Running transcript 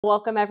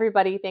Welcome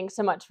everybody. Thanks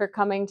so much for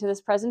coming to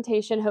this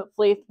presentation.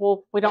 Hopefully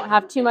we don't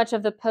have too much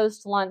of the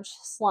post-lunch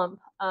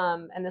slump,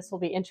 and this will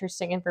be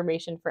interesting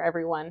information for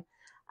everyone.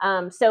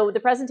 So the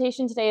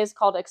presentation today is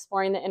called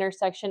Exploring the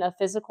Intersection of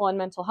Physical and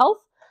Mental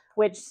Health,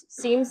 which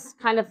seems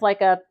kind of like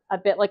a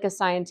bit like a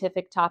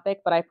scientific topic,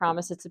 but I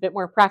promise it's a bit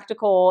more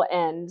practical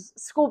and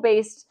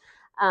school-based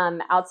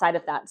outside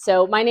of that.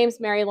 So my name is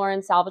Mary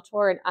Lauren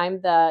Salvatore, and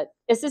I'm the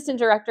Assistant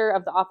Director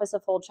of the Office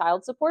of Whole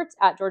Child Supports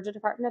at Georgia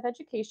Department of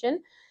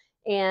Education.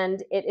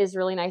 And it is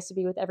really nice to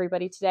be with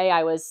everybody today.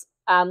 I was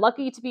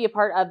lucky to be a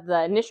part of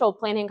the initial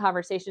planning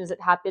conversations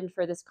that happened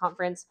for this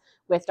conference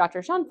with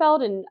Dr.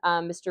 Schoenfeld and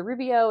Mr.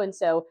 Rubio. And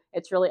so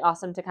it's really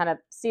awesome to kind of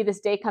see this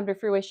day come to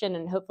fruition,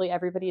 and hopefully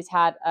everybody's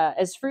had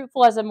as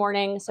fruitful as a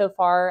morning so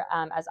far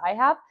as I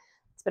have.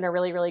 It's been a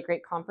really, really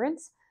great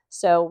conference.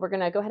 So we're going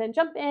to go ahead and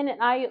jump in.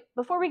 And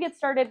before we get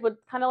started, would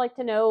kind of like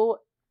to know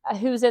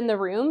who's in the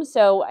room.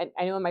 So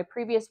I know in my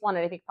previous one,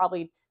 and I think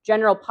probably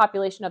general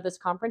population of this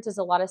conference is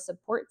a lot of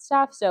support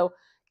staff. So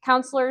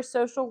counselors,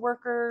 social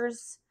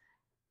workers,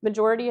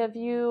 majority of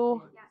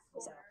you,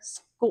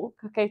 school,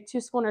 okay,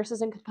 2 school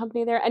nurses in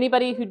company there.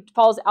 Anybody who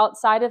falls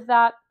outside of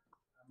that?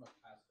 I'm a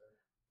pastor.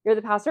 You're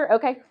the pastor?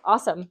 Okay,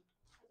 awesome.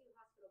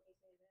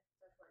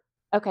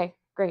 Okay,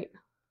 great.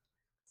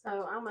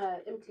 So I'm a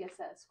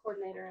MTSS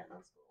coordinator at my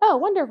school. Oh,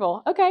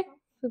 wonderful. Okay.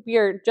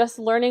 We're just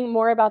learning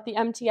more about the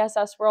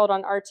MTSS world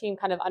on our team,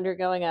 kind of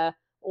undergoing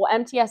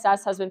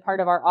MTSS has been part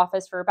of our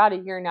office for about a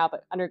year now,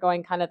 but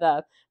undergoing kind of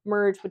the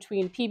merge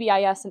between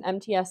PBIS and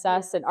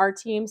MTSS and our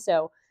team.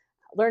 So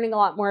learning a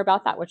lot more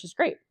about that, which is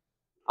great.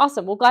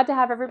 Awesome. Well, glad to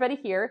have everybody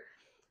here.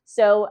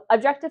 So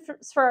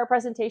objectives for our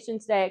presentation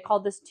today, I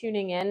called this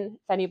tuning in.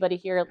 If anybody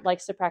here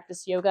likes to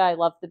practice yoga, I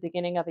love the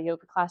beginning of a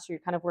yoga class where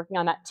you're kind of working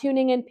on that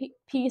tuning in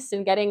piece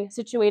and getting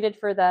situated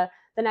for the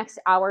next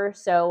hour.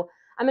 So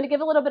I'm going to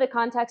give a little bit of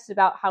context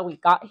about how we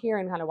got here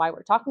and kind of why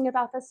we're talking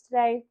about this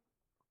today.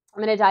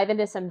 I'm going to dive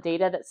into some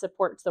data that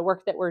supports the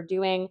work that we're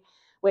doing,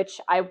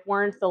 which I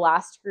warned the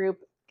last group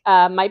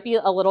might be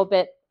a little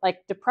bit like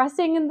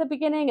depressing in the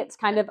beginning. It's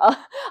kind of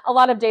a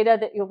lot of data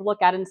that you'll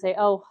look at and say,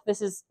 oh,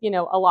 this is, a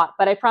lot.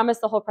 But I promise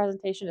the whole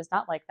presentation is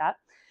not like that.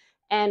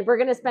 And we're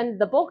going to spend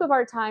the bulk of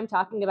our time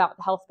talking about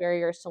the health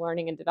barriers to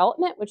learning and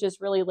development, which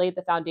has really laid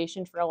the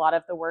foundation for a lot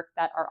of the work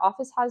that our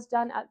office has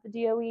done at the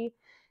DOE.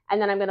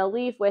 And then I'm going to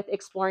leave with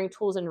exploring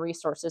tools and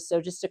resources. So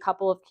just a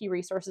couple of key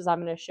resources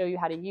I'm going to show you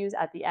how to use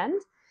at the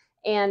end.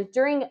 And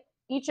during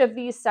each of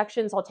these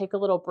sections, I'll take a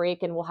little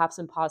break and we'll have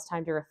some pause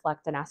time to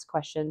reflect and ask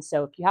questions.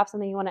 So if you have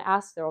something you want to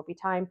ask, there will be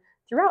time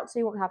throughout, so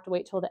you won't have to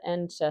wait till the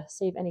end to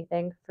save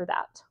anything for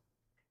that.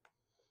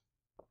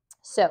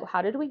 So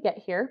how did we get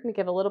here? Let me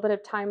give a little bit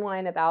of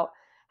timeline about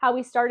how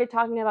we started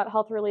talking about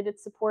health-related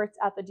supports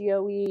at the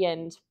DOE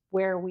and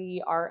where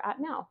we are at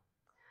now.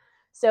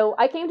 So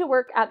I came to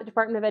work at the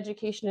Department of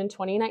Education in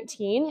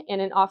 2019 in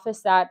an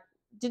office that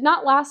did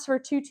not last for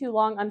too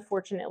long,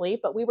 unfortunately,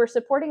 but we were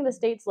supporting the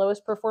state's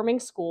lowest performing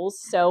schools.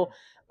 So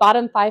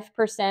bottom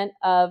 5%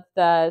 of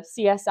the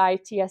CSI,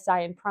 TSI,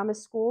 and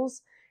Promise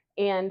schools.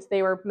 And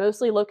they were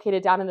mostly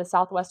located down in the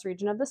southwest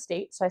region of the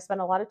state. So I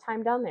spent a lot of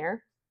time down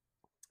there.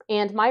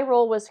 And my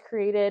role was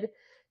created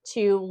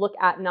to look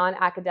at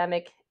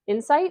non-academic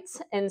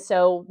insights. And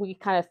so we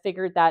kind of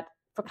figured that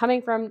for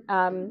coming from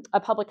a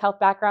public health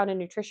background in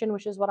nutrition,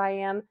 which is what I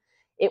am,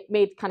 it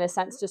made kind of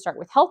sense to start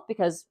with health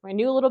because I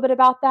knew a little bit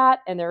about that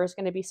and there was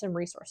going to be some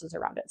resources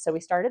around it. So we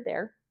started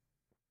there.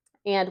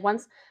 And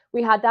once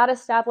we had that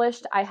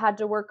established, I had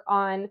to work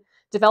on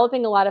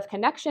developing a lot of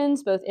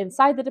connections, both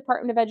inside the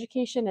Department of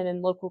Education and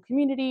in local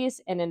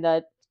communities and in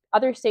the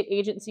other state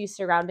agencies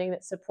surrounding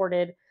that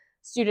supported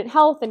student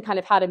health and kind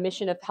of had a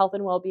mission of health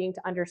and well-being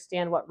to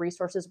understand what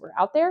resources were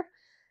out there.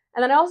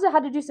 And then I also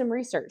had to do some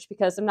research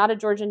because I'm not a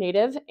Georgia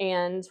native.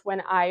 And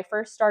when I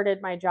first started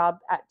my job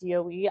at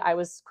DOE, I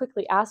was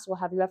quickly asked, well,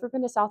 have you ever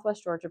been to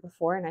Southwest Georgia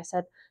before? And I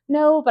said,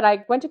 no, but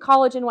I went to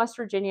college in West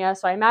Virginia.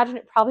 So I imagine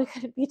it probably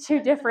couldn't be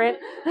too different.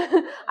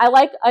 I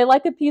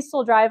like a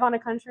peaceful drive on a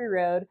country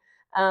road.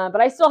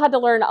 But I still had to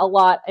learn a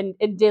lot and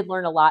did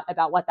learn a lot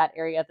about what that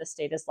area of the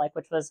state is like,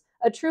 which was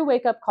a true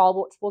wake-up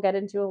call, which we'll get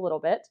into a little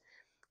bit.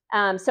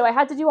 So I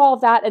had to do all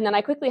of that, and then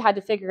I quickly had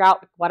to figure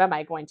out, what am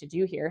I going to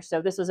do here?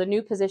 So this was a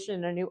new position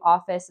in a new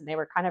office, and they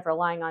were kind of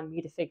relying on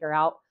me to figure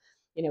out,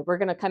 we're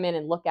going to come in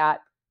and look at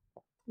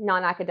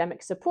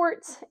non-academic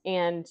supports,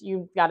 and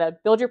you've got to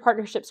build your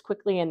partnerships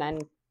quickly and then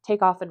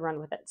take off and run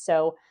with it.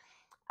 So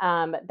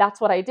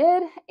that's what I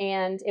did,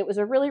 and it was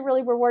a really,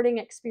 really rewarding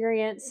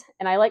experience,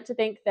 and I like to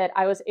think that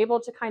I was able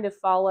to kind of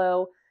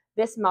follow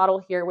this model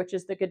here, which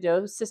is the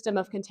Godot system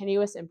of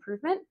continuous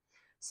improvement.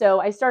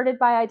 So I started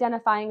by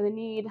identifying the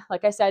need.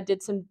 Like I said,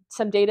 did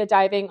some data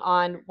diving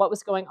on what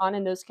was going on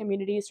in those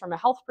communities from a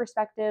health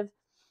perspective,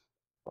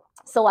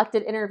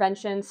 selected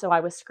interventions. So I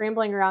was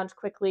scrambling around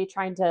quickly,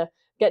 trying to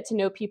get to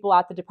know people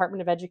at the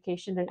Department of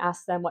Education and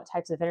ask them what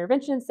types of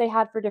interventions they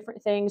had for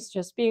different things,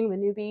 just being the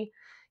newbie.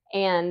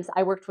 And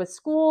I worked with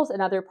schools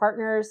and other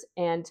partners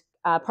and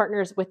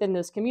partners within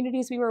those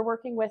communities we were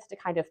working with to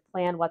kind of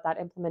plan what that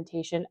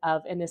implementation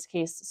of, in this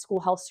case, school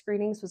health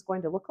screenings was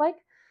going to look like.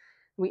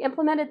 We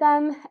implemented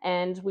them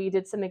and we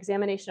did some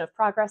examination of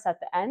progress at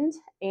the end.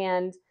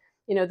 And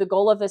the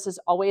goal of this is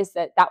always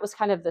that was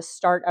kind of the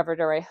start of it,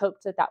 or I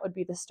hoped that would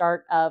be the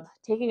start of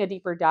taking a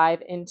deeper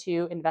dive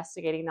into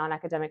investigating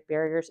non-academic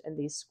barriers in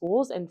these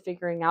schools and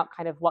figuring out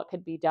kind of what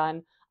could be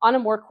done on a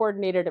more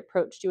coordinated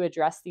approach to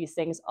address these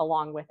things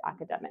along with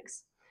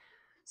academics.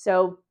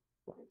 So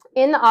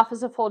in the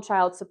Office of Whole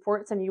Child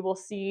Supports, and you will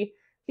see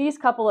these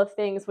couple of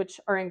things which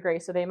are in gray,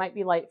 so they might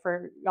be light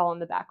for y'all in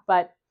the back,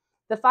 but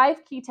the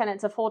 5 key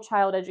tenets of whole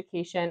child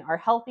education are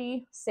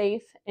healthy,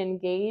 safe,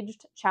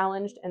 engaged,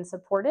 challenged, and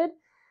supported.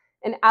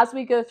 And as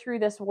we go through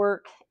this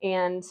work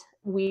and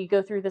we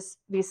go through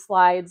these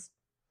slides,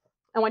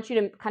 I want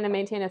you to kind of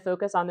maintain a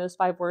focus on those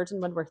 5 words.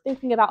 And when we're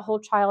thinking about whole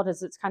child,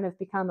 as it's kind of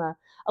become a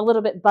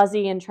little bit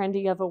buzzy and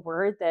trendy of a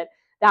word,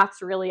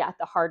 that's really at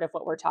the heart of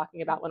what we're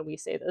talking about when we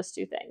say those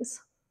 2 things.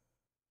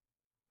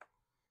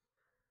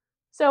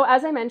 So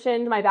as I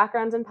mentioned, my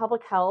background's in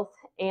public health,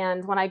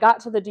 and when I got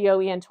to the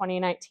DOE in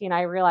 2019,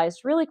 I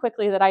realized really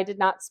quickly that I did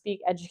not speak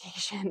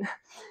education.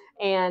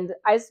 And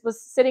I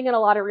was sitting in a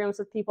lot of rooms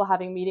with people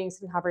having meetings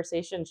and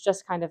conversations,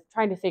 just kind of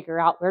trying to figure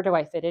out, where do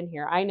I fit in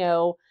here? I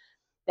know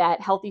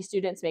that healthy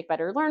students make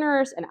better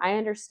learners, and I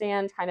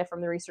understand kind of from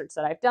the research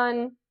that I've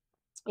done,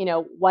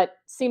 what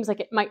seems like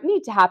it might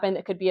need to happen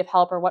that could be of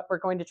help, or what we're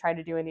going to try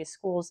to do in these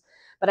schools.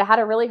 But I had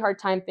a really hard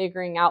time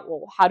figuring out,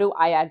 well, how do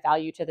I add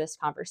value to this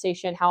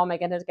conversation? How am I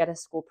going to get a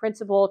school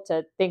principal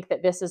to think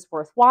that this is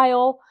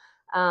worthwhile?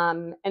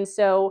 And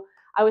so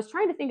I was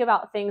trying to think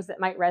about things that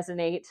might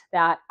resonate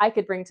that I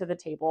could bring to the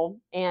table.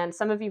 And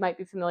some of you might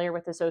be familiar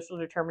with the social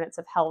determinants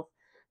of health,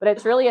 but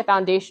it's really a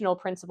foundational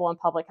principle in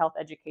public health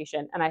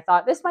education. And I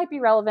thought this might be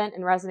relevant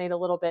and resonate a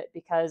little bit,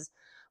 because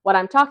what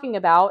I'm talking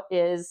about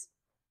is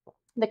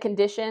the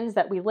conditions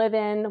that we live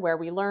in, where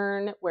we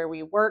learn, where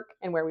we work,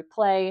 and where we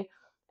play,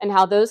 and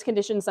how those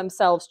conditions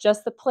themselves,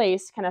 just the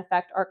place, can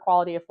affect our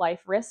quality of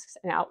life risks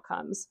and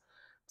outcomes.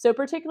 So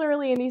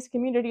particularly in these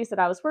communities that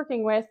I was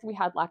working with, we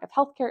had lack of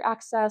healthcare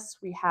access,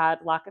 we had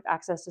lack of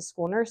access to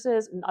school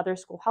nurses and other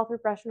school health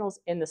professionals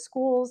in the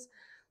schools.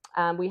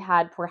 We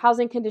had poor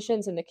housing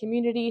conditions in the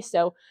community.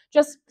 So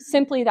just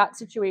simply that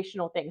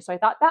situational thing. So I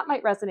thought that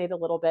might resonate a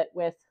little bit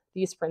with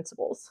these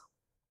principles.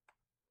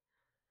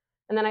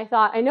 And then I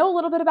thought, I know a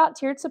little bit about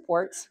tiered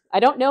supports. I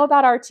don't know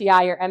about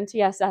RTI or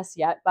MTSS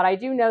yet, but I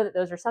do know that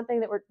those are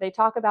something that they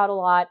talk about a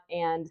lot.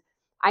 And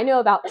I know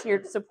about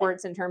tiered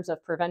supports in terms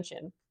of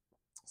prevention.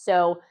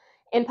 So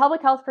in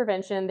public health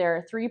prevention, there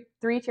are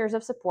three tiers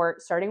of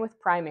support, starting with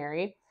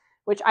primary,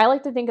 which I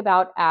like to think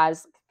about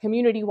as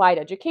community-wide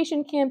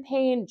education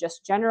campaign,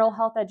 just general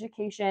health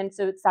education.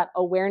 So it's that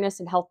awareness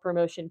and health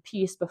promotion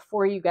piece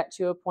before you get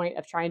to a point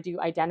of trying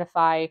to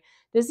identify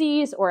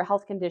disease or a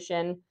health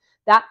condition.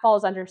 That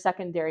falls under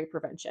secondary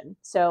prevention.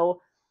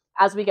 So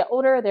as we get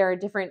older, there are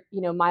different,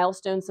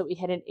 milestones that we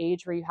hit in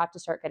age where you have to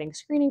start getting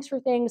screenings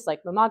for things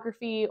like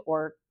mammography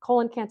or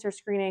colon cancer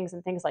screenings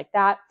and things like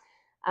that.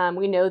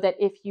 We know that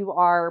if you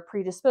are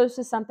predisposed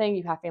to something,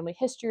 you have family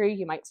history,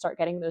 you might start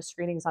getting those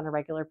screenings on a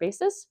regular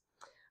basis.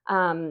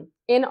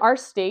 In our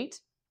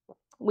state,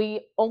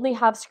 we only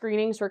have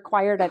screenings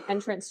required at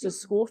entrance to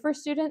school for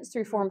students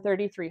through Form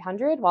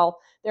 3300. While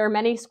there are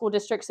many school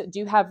districts that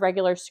do have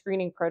regular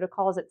screening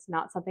protocols, it's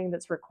not something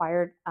that's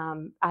required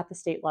at the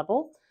state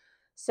level.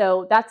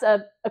 So that's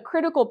a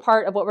critical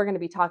part of what we're going to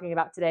be talking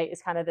about today,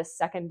 is kind of this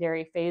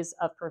secondary phase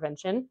of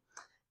prevention.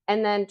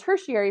 And then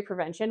tertiary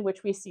prevention,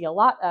 which we see a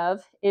lot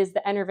of, is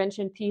the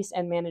intervention piece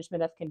and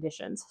management of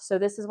conditions. So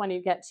this is when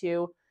you get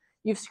to,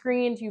 you've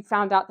screened, you've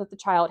found out that the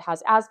child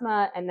has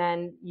asthma, and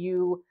then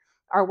you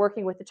are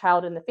working with the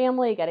child and the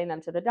family, getting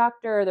them to the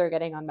doctor, they're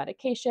getting on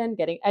medication,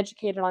 getting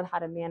educated on how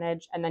to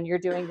manage, and then you're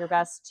doing your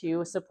best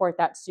to support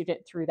that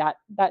student through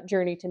that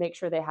journey to make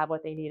sure they have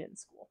what they need in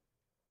school.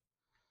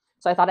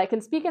 So I thought I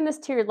can speak in this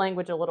tiered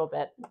language a little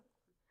bit.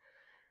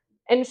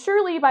 And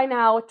surely by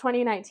now,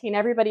 2019,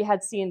 everybody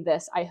had seen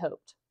this, I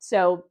hoped.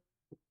 So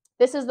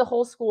this is the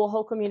whole school,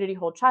 whole community,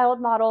 whole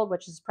child model,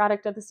 which is a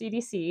product of the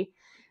CDC.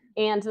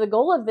 And the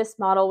goal of this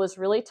model was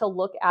really to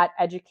look at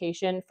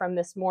education from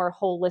this more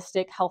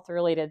holistic,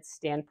 health-related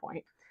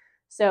standpoint.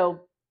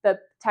 So the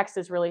text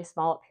is really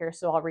small up here,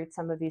 so I'll read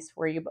some of these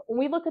for you. But when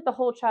we look at the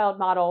whole child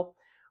model,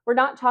 we're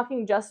not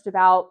talking just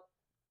about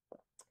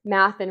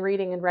math and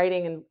reading and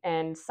writing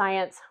and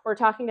science. We're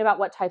talking about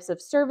what types of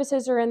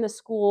services are in the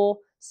school.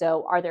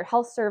 So are there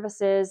health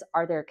services?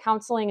 Are there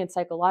counseling and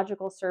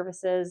psychological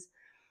services?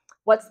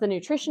 What's the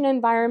nutrition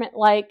environment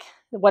like?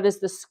 What is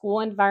the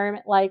school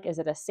environment like? Is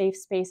it a safe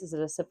space? Is it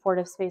a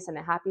supportive space and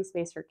a happy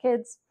space for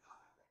kids?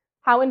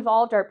 How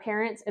involved are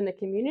parents in the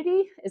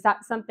community? Is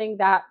that something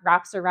that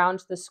wraps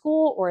around the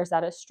school, or is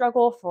that a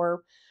struggle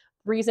for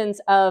reasons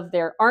of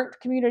there aren't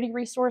community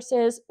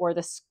resources, or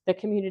the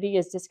community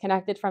is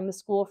disconnected from the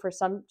school for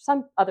some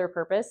other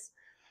purpose?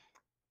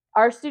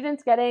 Are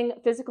students getting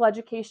physical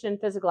education and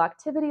physical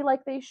activity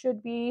like they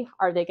should be?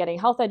 Are they getting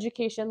health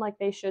education like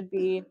they should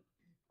be?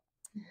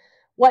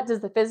 What does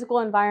the physical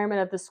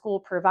environment of the school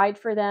provide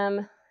for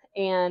them?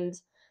 And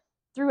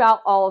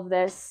throughout all of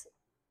this,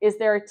 is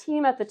there a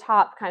team at the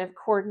top kind of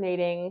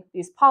coordinating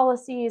these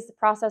policies,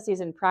 processes,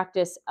 and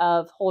practice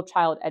of whole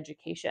child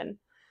education?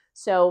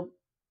 So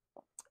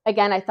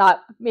again, I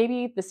thought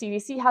maybe the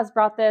CDC has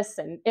brought this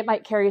and it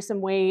might carry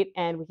some weight,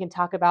 and we can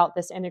talk about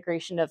this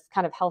integration of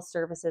kind of health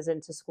services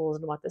into schools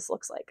and what this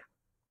looks like.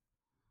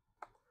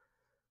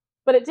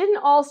 But it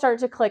didn't all start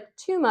to click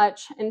too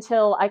much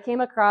until I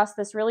came across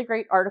this really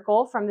great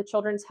article from the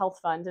Children's Health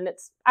Fund. And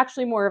it's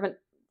actually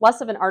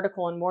less of an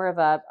article and more of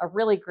a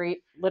really great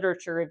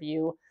literature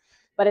review.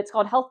 But it's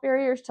called Health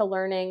Barriers to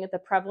Learning, the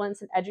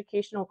Prevalence and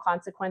Educational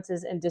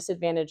Consequences in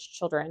Disadvantaged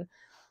Children.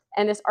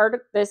 And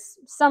this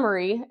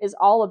summary is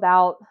all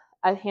about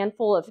a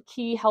handful of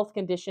key health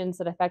conditions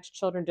that affect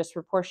children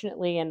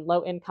disproportionately in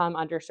low-income,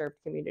 underserved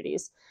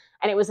communities.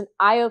 And it was an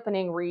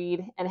eye-opening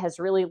read and has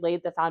really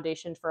laid the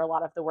foundation for a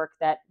lot of the work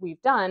that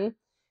we've done.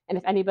 And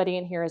if anybody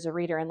in here is a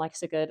reader and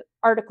likes a good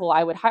article,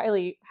 I would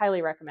highly,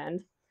 highly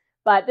recommend.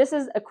 But this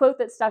is a quote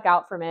that stuck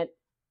out from it,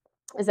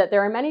 is that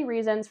there are many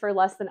reasons for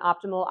less than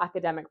optimal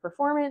academic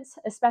performance,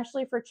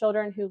 especially for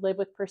children who live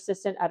with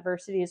persistent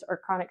adversities or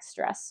chronic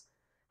stress.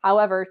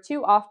 However,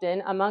 too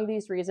often among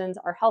these reasons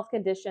are health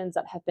conditions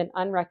that have been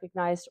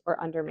unrecognized or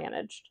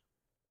undermanaged.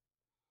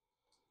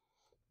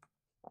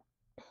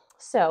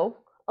 So,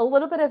 a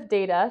little bit of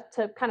data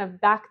to kind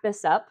of back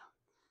this up.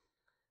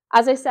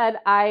 As I said,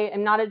 I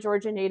am not a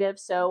Georgia native,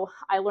 so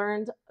I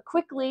learned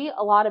quickly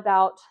a lot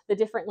about the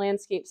different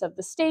landscapes of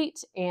the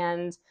state,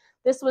 and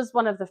this was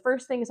one of the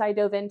first things I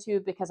dove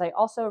into because I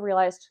also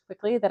realized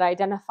quickly that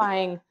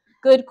identifying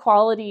good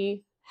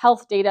quality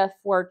health data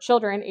for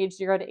children aged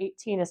 0 to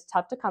 18 is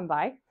tough to come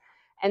by.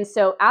 And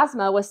so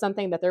asthma was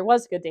something that there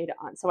was good data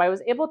on. So I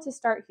was able to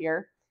start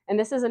here. And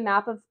this is a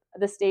map of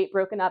the state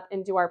broken up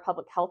into our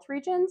public health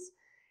regions.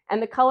 And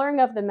the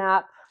coloring of the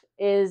map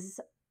is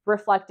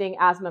reflecting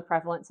asthma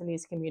prevalence in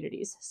these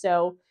communities.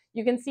 So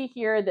you can see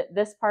here that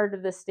this part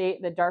of the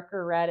state, the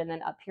darker red, and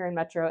then up here in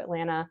Metro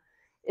Atlanta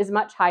is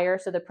much higher.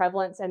 So the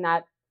prevalence in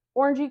that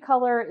orangey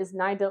color is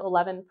 9 to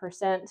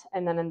 11%,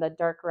 and then in the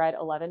dark red,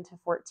 11 to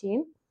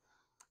 14.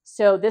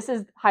 So this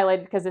is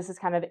highlighted because this is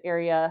kind of the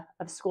area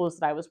of schools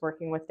that I was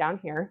working with down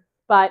here.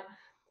 But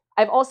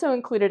I've also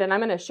included, and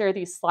I'm going to share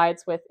these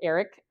slides with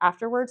Eric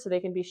afterwards so they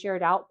can be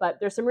shared out, but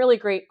there's some really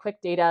great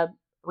quick data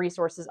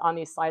resources on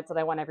these slides that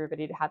I want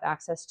everybody to have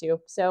access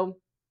to. So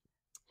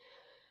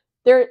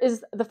there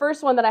is the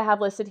first one that I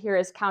have listed here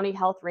is County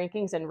Health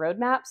Rankings and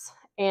Roadmaps.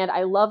 And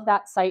I love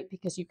that site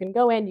because you can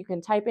go in, you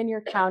can type in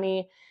your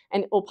county,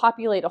 and it will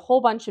populate a whole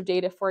bunch of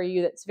data for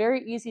you that's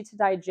very easy to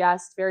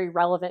digest, very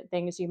relevant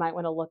things you might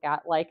want to look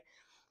at, like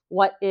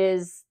what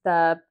is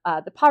the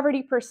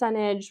poverty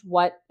percentage,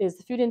 what is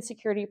the food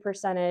insecurity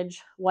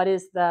percentage, what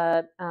is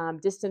the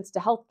distance to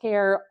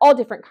healthcare, all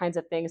different kinds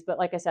of things. But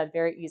like I said,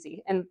 very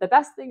easy. And the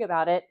best thing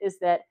about it is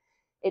that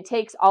it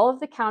takes all of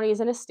the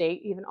counties in a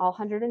state, even all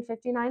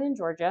 159 in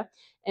Georgia,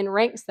 and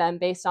ranks them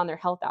based on their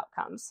health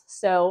outcomes.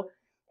 So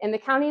in the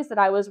counties that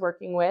I was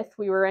working with,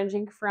 we were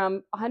ranging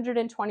from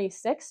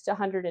 126 to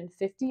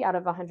 150 out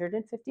of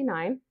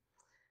 159.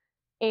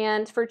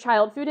 And for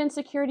child food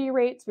insecurity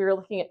rates, we were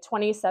looking at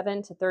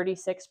 27 to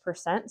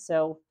 36%.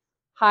 So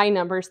high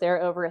numbers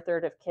there, over a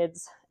third of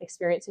kids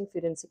experiencing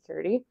food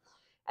insecurity.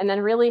 And then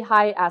really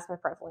high asthma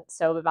prevalence,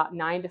 so about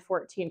 9 to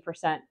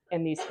 14%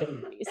 in these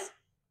communities.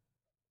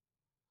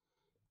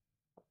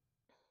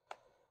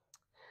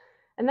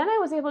 And then I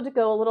was able to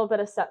go a little bit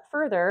a step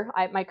further.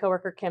 My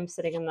coworker Kim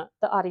sitting in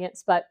the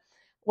audience, but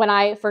when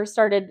I first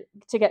started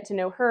to get to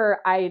know her,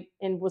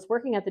 and was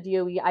working at the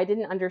DOE, I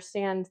didn't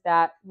understand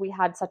that we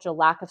had such a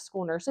lack of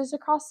school nurses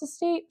across the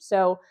state.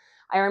 So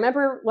I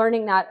remember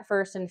learning that at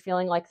first and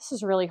feeling like this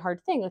is a really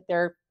hard thing. Like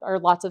there are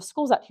lots of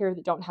schools out here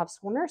that don't have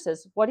school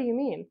nurses. What do you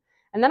mean?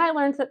 And then I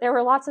learned that there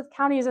were lots of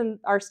counties in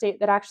our state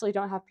that actually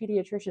don't have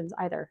pediatricians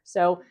either.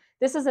 So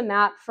this is a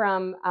map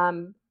from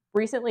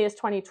recently as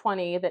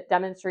 2020 that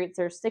demonstrates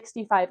there's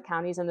 65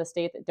 counties in the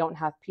state that don't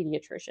have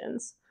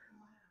pediatricians.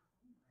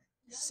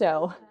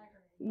 So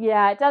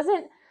yeah, it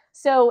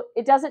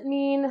doesn't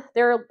mean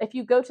if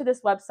you go to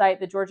this website,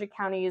 the Georgia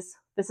counties,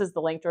 this is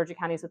the link, Georgia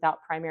Counties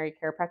Without Primary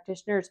Care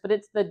Practitioners, but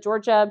it's the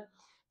Georgia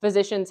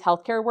Physicians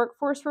Healthcare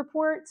Workforce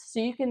Report. So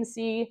you can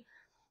see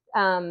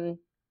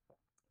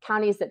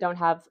counties that don't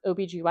have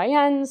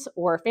OBGYNs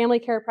or family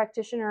care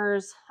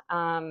practitioners.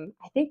 I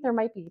think there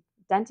might be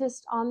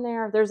dentist on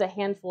there. There's a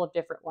handful of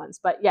different ones,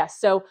 but yes,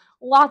 so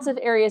lots of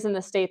areas in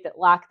the state that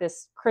lack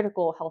this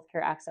critical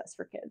healthcare access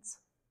for kids.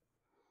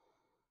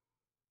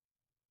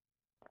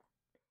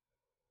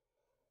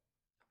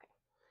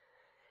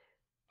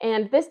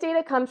 And this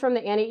data comes from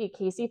the Annie E.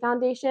 Casey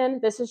Foundation.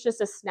 This is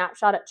just a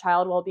snapshot at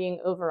child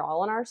well-being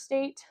overall in our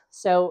state.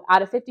 So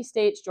out of 50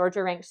 states,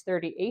 Georgia ranks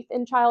 38th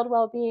in child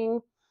well-being.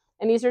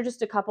 And these are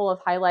just a couple of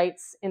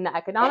highlights in the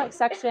economic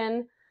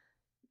section.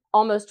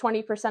 Almost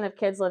 20% of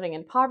kids living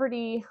in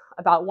poverty,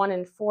 about 1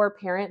 in 4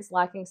 parents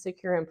lacking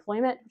secure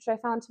employment, which I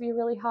found to be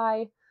really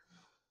high.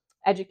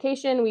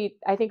 Education, we,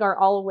 I think, are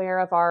all aware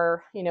of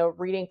our,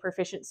 reading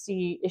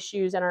proficiency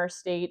issues in our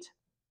state.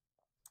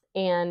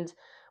 And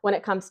when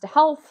it comes to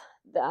health,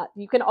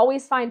 you can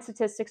always find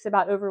statistics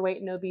about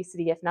overweight and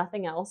obesity, if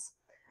nothing else.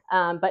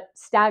 But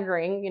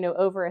staggering,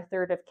 over a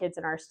third of kids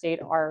in our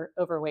state are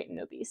overweight and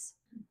obese.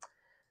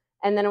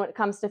 And then when it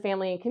comes to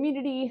family and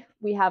community,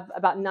 we have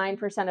about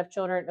 9% of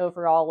children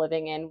overall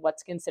living in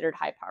what's considered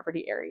high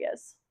poverty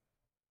areas.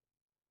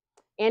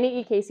 Annie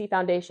E. Casey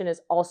Foundation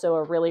is also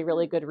a really,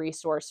 really good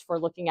resource for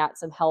looking at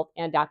some health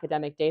and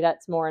academic data.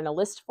 It's more in a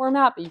list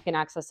format, but you can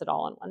access it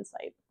all on one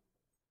site.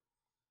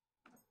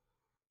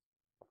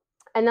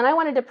 And then I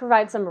wanted to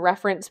provide some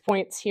reference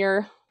points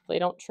here, so I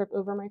don't trip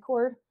over my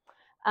cord.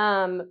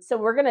 So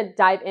we're going to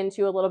dive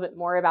into a little bit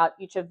more about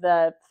each of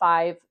the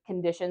 5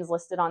 conditions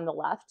listed on the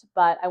left,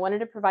 but I wanted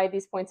to provide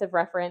these points of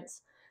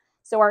reference.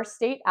 So our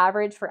state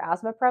average for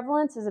asthma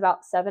prevalence is about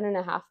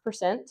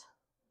 7.5%.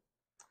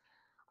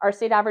 Our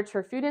state average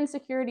for food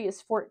insecurity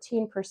is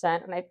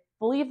 14%, and I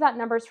believe that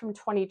number is from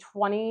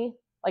 2020,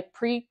 like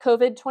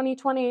pre-COVID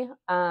 2020.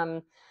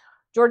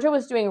 Georgia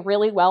was doing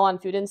really well on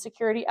food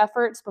insecurity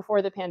efforts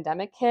before the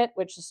pandemic hit,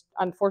 which is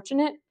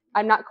unfortunate.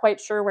 I'm not quite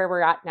sure where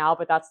we're at now,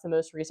 but that's the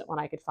most recent one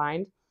I could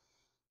find.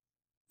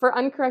 For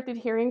uncorrected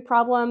hearing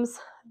problems,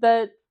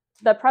 the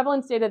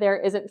prevalence data there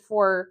isn't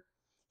for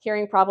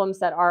hearing problems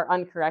that are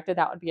uncorrected.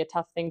 That would be a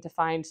tough thing to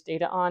find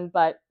data on,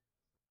 but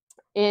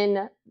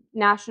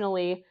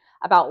nationally,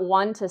 about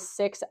 1 to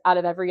 6 out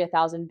of every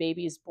 1,000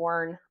 babies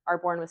born are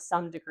born with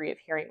some degree of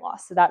hearing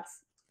loss. So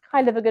that's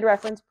kind of a good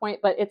reference point,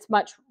 but it's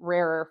much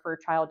rarer for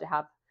a child to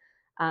have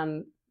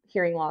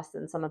hearing loss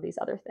than some of these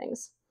other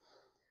things.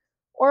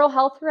 Oral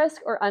health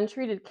risk or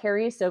untreated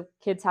caries, so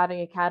kids having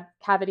a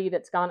cavity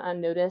that's gone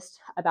unnoticed,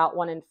 about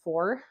 1 in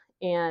 4,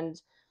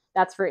 and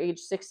that's for age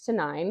 6 to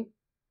 9.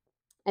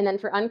 And then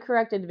for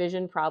uncorrected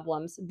vision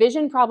problems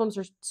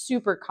are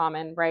super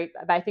common, right?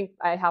 I think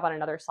I have on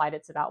another slide,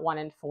 it's about 1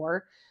 in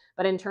 4.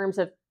 But in terms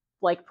of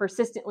like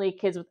persistently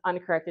kids with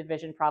uncorrected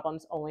vision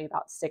problems, only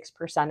about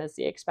 6% is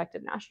the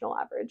expected national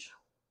average.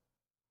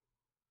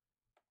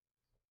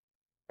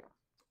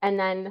 And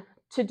then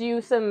to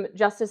do some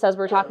justice as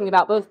we're talking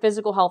about both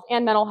physical health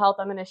and mental health,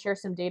 I'm going to share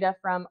some data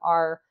from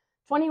our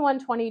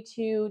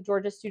 21-22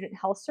 Georgia Student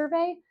Health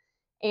Survey.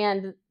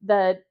 And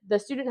the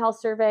Student Health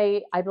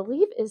Survey, I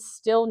believe, is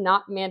still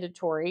not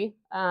mandatory,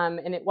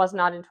 and it was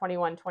not in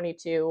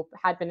 21-22,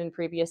 had been in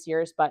previous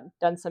years, but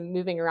done some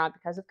moving around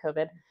because of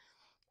COVID.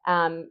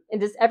 And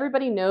does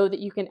everybody know that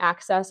you can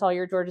access all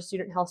your Georgia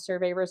Student Health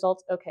Survey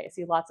results? Okay, I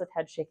see lots of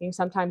head shaking.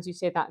 Sometimes you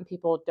say that and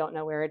people don't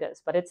know where it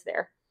is, but it's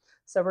there.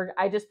 So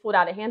I just pulled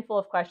out a handful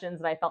of questions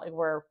that I felt like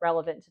were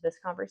relevant to this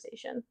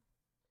conversation.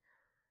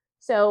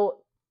 So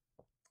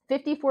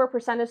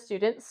 54% of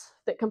students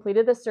that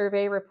completed the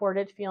survey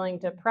reported feeling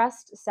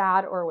depressed,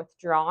 sad, or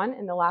withdrawn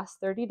in the last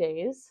 30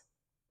 days.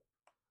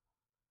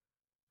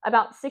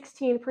 About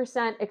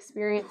 16%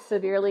 experienced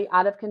severely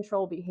out of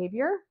control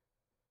behavior.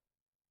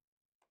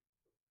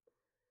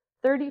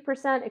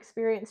 30%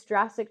 experienced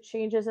drastic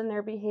changes in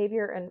their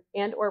behavior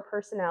and or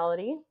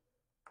personality.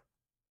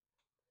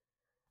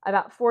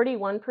 About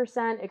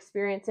 41%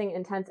 experiencing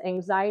intense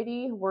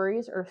anxiety,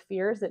 worries, or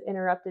fears that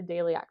interrupted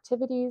daily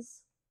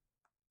activities.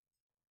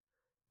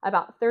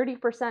 About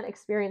 30%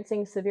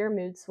 experiencing severe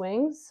mood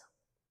swings.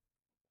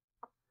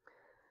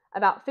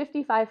 About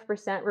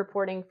 55%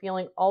 reporting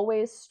feeling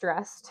always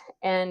stressed.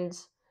 And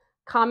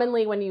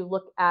commonly when you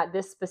look at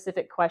this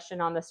specific question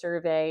on the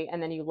survey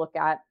and then you look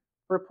at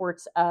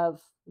reports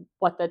of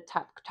what the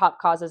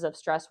top causes of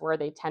stress were,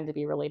 they tend to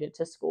be related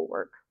to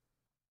schoolwork.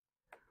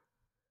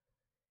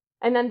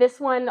 And then this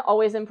one,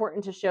 always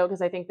important to show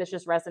because I think this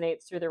just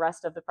resonates through the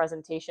rest of the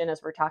presentation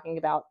as we're talking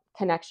about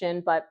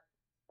connection, but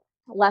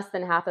less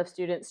than half of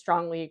students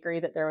strongly agree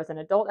that there was an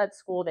adult at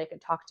school they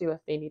could talk to if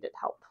they needed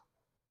help.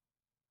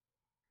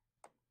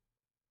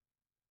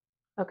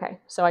 Okay,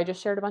 so I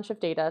just shared a bunch of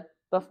data.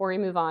 Before we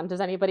move on,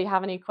 does anybody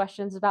have any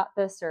questions about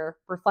this or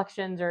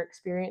reflections or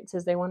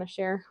experiences they want to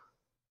share?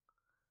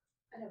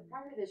 I know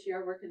prior to this year,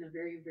 I worked in a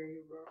very,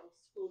 very rural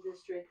school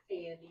district,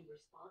 and the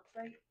response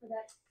rate for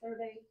that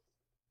survey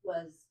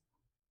was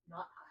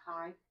not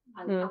high.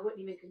 I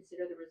wouldn't even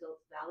consider the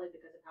results valid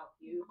because of how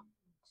few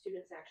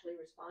students actually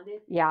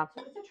responded. Yeah.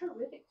 So it's a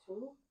terrific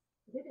tool,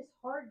 but it is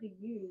hard to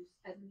use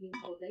as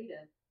meaningful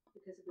data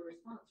because of the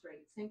response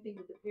rate. Same thing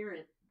with the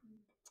parent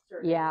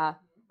surveys. Yeah.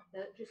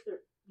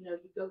 You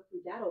go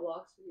through data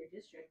walks for your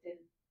district and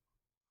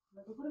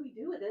like, what do we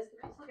do with this?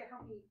 Because look at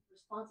how many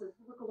responses.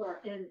 Look what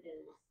our N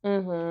is.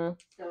 Mm-hmm.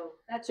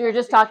 So you're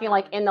just talking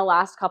like in the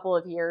last couple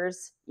of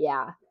years.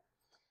 Yeah.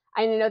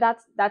 I know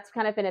that's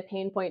kind of been a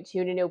pain point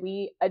too.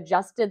 We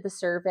adjusted the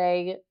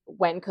survey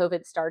when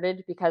COVID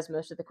started because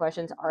most of the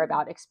questions are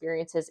about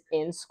experiences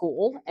in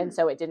school. And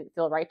so it didn't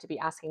feel right to be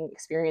asking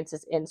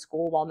experiences in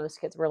school while most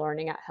kids were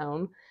learning at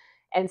home.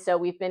 And so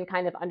we've been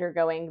kind of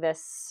undergoing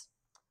this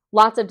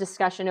lots of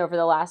discussion over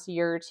the last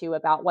year or two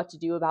about what to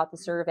do about the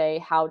survey,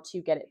 how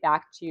to get it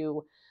back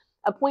to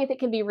a point that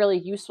can be really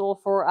useful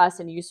for us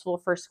and useful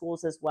for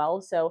schools as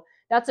well. So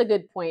that's a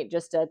good point,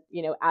 just to,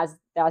 as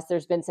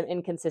there's been some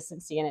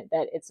inconsistency in it,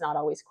 that it's not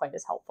always quite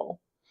as helpful.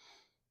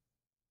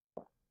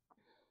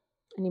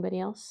 Anybody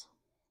else?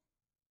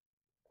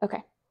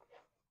 Okay.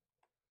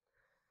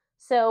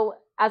 So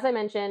as I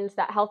mentioned,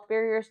 that health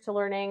barriers to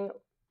learning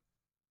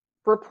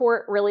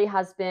report really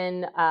has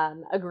been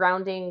a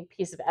grounding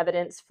piece of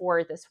evidence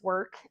for this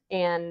work.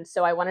 And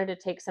so I wanted to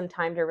take some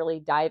time to really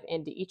dive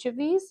into each of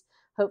these.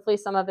 Hopefully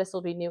some of this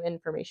will be new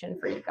information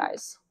for you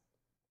guys.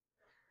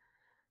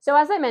 So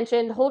as I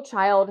mentioned, whole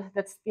child,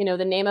 that's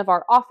the name of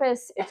our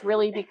office. It's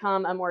really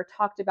become a more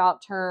talked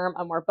about term,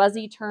 a more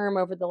buzzy term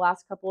over the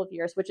last couple of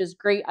years, which is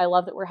great. I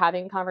love that we're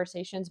having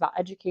conversations about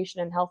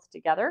education and health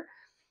together.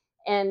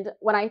 And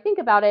when I think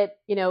about it,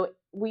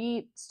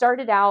 we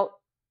started out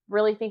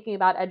really thinking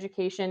about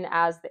education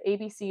as the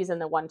ABCs and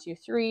the 1, 2,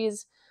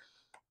 3s.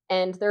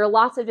 And there are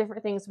lots of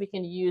different things we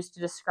can use to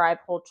describe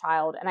whole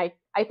child. And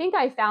I think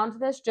I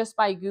found this just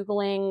by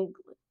Googling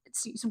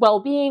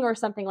well-being or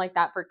something like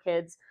that for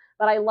kids.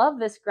 But I love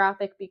this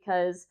graphic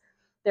because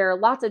there are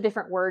lots of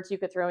different words you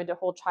could throw into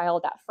whole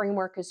child. That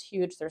framework is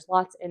huge. There's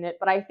lots in it.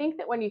 But I think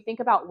that when you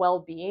think about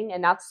well-being,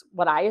 and that's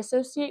what I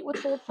associate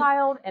with whole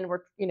child, and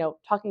we're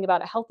talking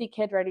about a healthy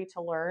kid ready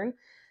to learn,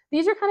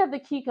 these are kind of the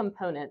key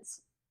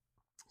components.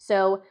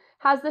 So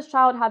has this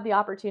child had the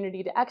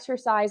opportunity to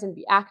exercise and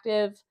be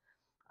active?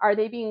 Are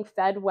they being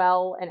fed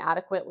well and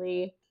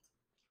adequately?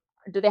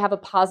 Do they have a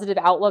positive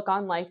outlook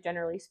on life,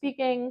 generally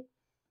speaking?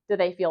 Do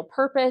they feel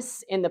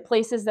purpose in the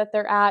places that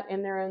they're at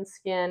in their own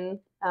skin?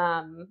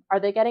 Are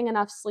they getting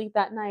enough sleep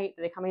at night?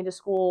 Are they coming to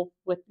school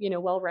with,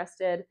 well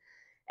rested?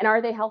 And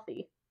are they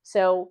healthy?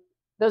 So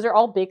those are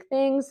all big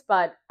things,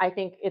 but I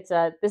think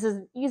this is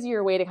an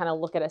easier way to kind of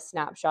look at a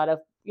snapshot of,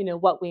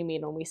 what we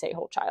mean when we say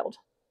whole child.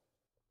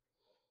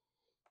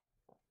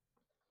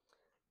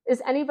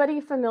 Is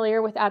anybody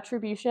familiar with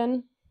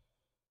attribution?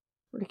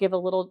 I'm going to give a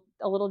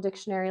little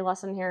dictionary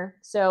lesson here.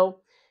 So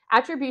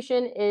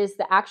attribution is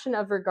the action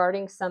of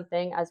regarding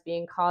something as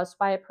being caused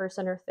by a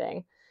person or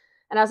thing.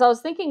 And as I was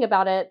thinking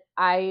about it,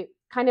 I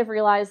kind of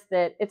realized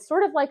that it's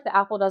sort of like the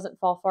apple doesn't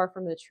fall far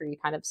from the tree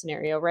kind of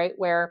scenario, right?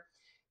 Where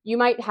you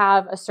might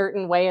have a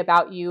certain way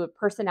about you, a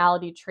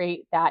personality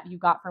trait that you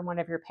got from one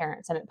of your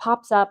parents, and it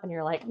pops up and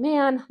you're like,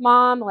 man,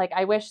 mom, like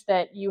I wish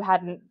that you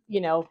hadn't,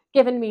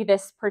 given me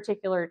this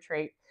particular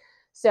trait.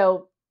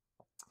 So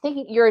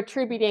thinking you're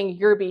attributing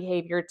your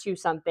behavior to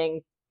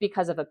something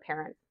because of a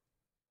parent.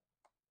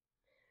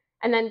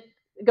 And then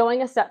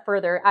going a step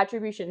further,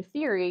 attribution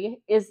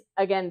theory is,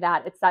 again,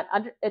 it's that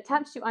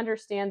attempts to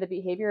understand the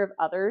behavior of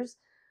others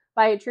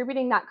by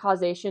attributing that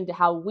causation to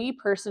how we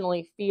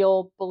personally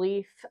feel,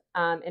 belief,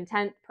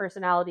 intent,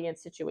 personality, and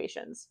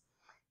situations.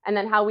 And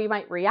then how we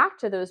might react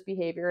to those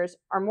behaviors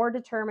are more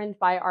determined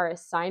by our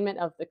assignment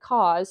of the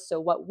cause, so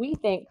what we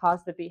think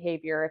caused the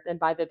behavior, than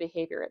by the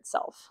behavior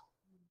itself.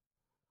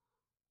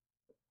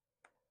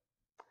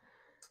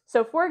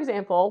 So for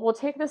example, we'll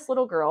take this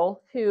little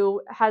girl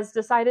who has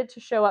decided to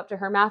show up to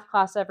her math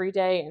class every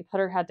day and put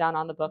her head down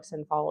on the books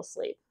and fall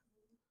asleep.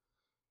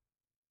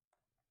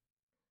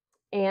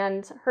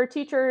 And her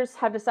teachers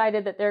have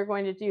decided that they're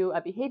going to do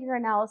a behavior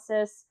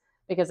analysis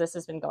because this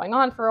has been going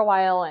on for a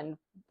while and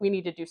we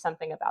need to do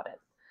something about it.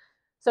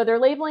 So they're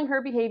labeling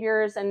her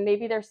behaviors, and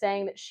maybe they're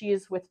saying that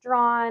she's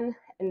withdrawn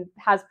and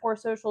has poor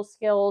social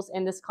skills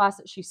in this class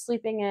that she's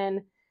sleeping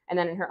in. And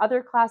then in her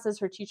other classes,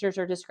 her teachers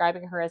are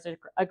describing her as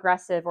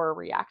aggressive or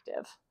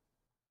reactive.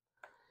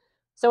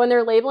 So when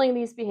they're labeling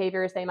these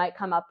behaviors, they might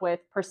come up with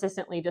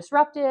persistently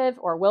disruptive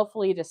or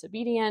willfully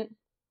disobedient.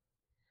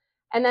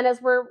 And then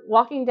as we're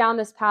walking down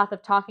this path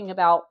of talking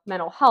about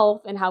mental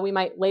health and how we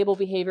might label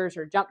behaviors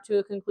or jump to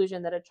a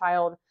conclusion that a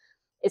child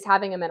is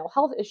having a mental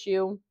health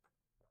issue,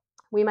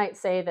 we might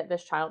say that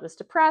this child is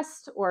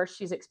depressed, or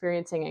she's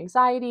experiencing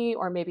anxiety,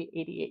 or maybe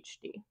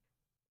ADHD.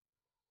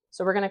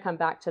 So we're going to come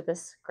back to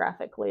this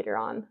graphic later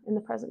on in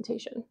the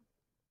presentation.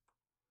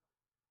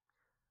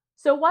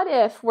 So what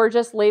if we're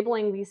just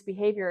labeling these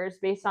behaviors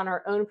based on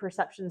our own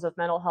perceptions of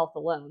mental health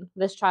alone?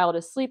 This child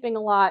is sleeping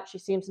a lot. She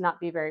seems to not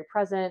be very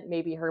present.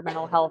 Maybe her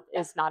mental health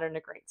is not in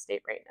a great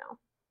state right now.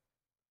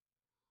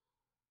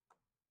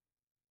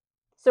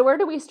 So where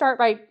do we start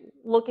by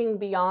looking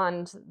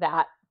beyond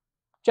that,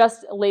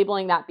 just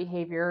labeling that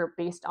behavior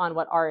based on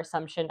what our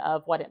assumption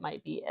of what it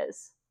might be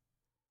is?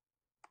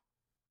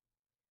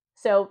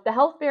 So the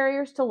health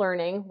barriers to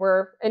learning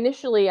were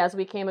initially, as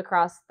we came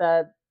across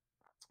the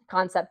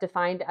concept,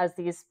 defined as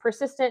these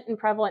persistent and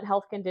prevalent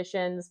health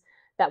conditions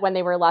that when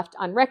they were left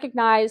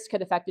unrecognized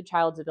could affect a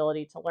child's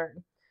ability to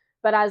learn.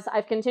 But as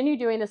I've continued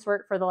doing this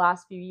work for the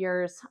last few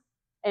years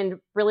and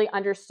really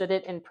understood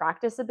it in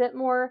practice a bit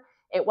more,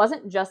 it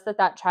wasn't just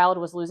that child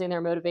was losing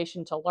their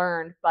motivation to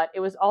learn, but it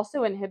was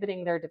also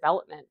inhibiting their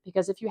development.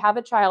 Because if you have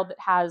a child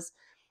that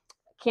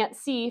can't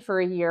see for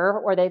a year,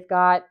 or they've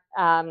got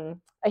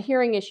a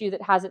hearing issue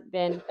that hasn't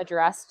been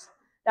addressed,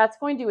 that's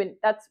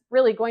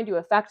really going to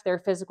affect their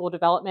physical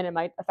development. It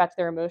might affect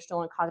their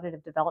emotional and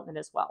cognitive development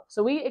as well.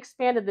 So we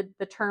expanded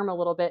the term a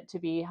little bit to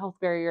be health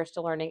barriers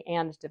to learning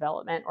and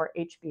development, or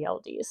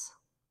HBLDs.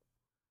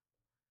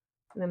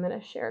 And I'm going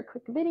to share a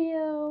quick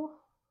video.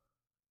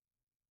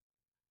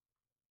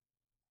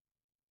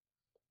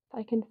 If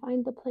I can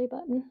find the play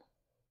button.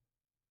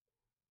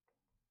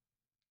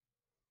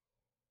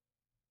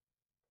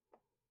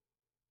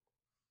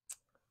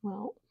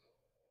 Well,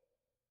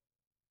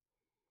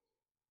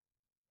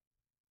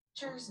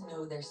 teachers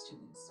know their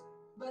students,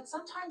 but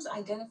sometimes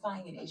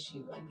identifying an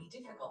issue can be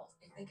difficult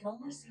if they can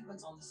only see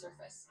what's on the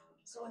surface.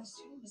 So when a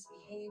student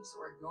misbehaves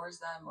or ignores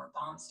them or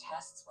bombs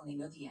tests when they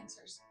know the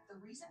answers, the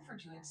reason for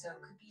doing so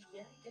could be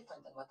very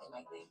different than what they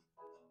might think.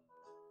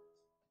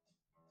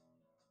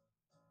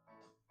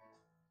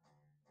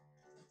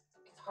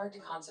 It's hard to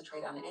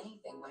concentrate on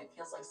anything when it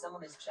feels like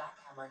someone is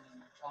jackhammering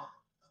in your jaw.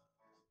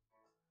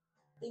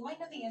 They might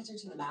know the answer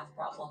to the math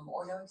problem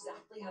or know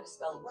exactly how to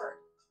spell a word,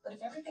 but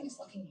if everything is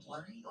looking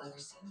blurry or they're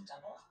seeing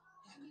double,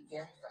 it can be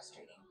very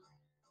frustrating.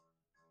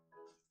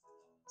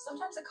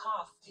 Sometimes a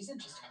cough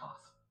isn't just a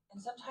cough, and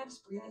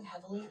sometimes breathing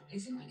heavily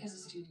isn't because a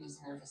student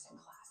is nervous in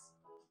class.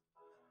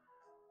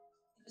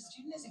 If a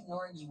student is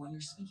ignoring you when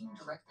you're speaking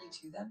directly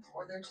to them,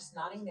 or they're just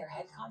nodding their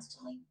head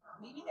constantly,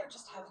 maybe they're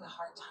just having a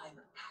hard time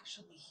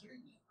actually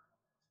hearing you.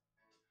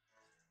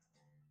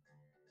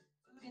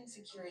 Food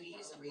insecurity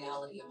is a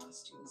reality among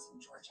students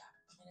in Georgia,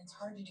 and it's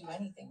hard to do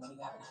anything when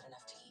you haven't had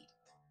enough to eat.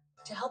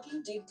 To help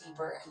you dig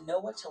deeper and know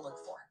what to look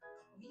for,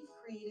 we've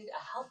created a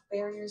Health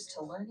Barriers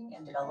to Learning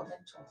and Development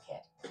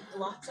Toolkit with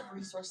lots of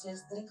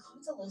resources that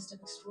includes a list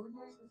of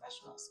extraordinary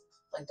professionals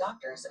like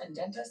doctors and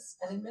dentists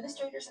and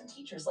administrators and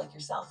teachers like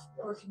yourself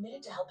who are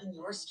committed to helping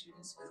your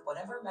students with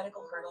whatever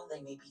medical hurdle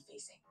they may be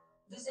facing.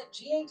 Visit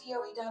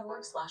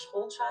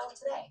gadoe.org/wholechild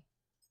today.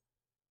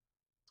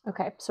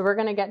 okay, so we're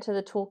going to get to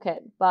the toolkit,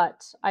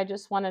 but I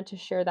just wanted to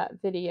share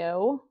that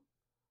video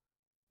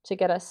to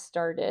get us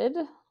started.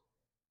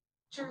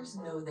 Teachers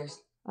know their...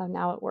 Oh,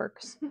 now it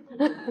works.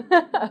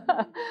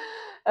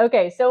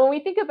 Okay, so when we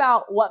think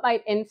about what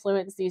might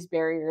influence these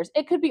barriers,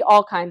 it could be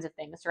all kinds of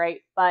things, right?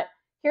 But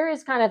here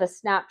is kind of a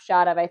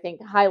snapshot of, I think,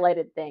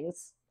 highlighted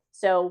things.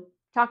 So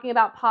talking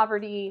about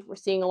poverty, we're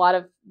seeing a lot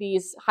of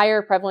these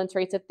higher prevalence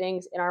rates of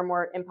things in our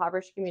more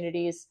impoverished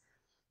communities,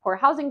 poor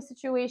housing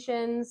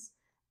situations,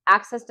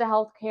 access to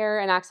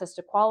healthcare and access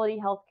to quality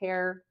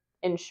healthcare,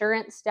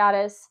 insurance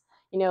status.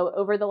 You know,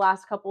 over the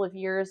last couple of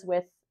years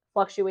with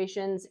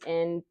fluctuations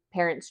in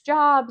parents'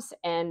 jobs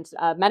and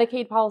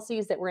Medicaid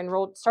policies that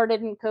were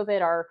started in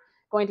COVID are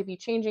going to be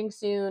changing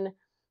soon.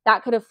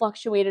 That could have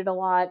fluctuated a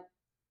lot.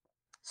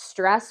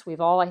 Stress,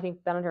 we've all, I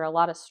think, been under a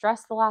lot of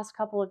stress the last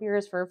couple of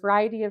years for a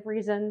variety of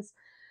reasons.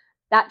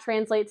 That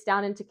translates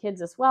down into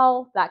kids as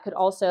well. That could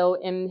also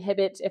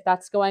inhibit, if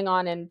that's going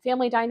on in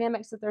family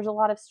dynamics, that there's a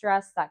lot of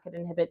stress, that could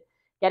inhibit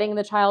getting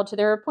the child to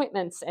their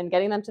appointments and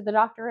getting them to the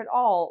doctor at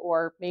all,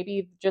 or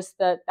maybe just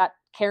that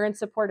care and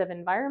supportive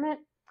environment.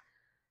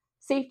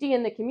 Safety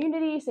in the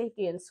community,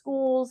 safety in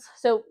schools.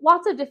 So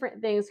lots of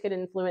different things could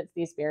influence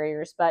these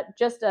barriers, but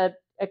just a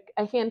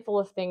handful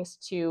of things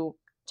to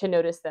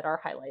notice that are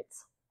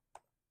highlights.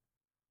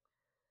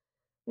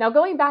 Now,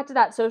 going back to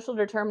that social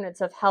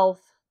determinants of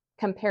health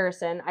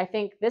comparison, I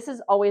think this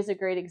is always a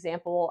great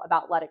example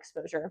about lead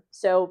exposure.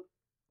 So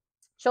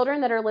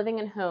children that are living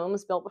in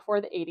homes built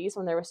before the 80s,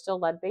 when there was still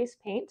lead-based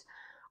paint,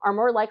 are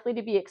more likely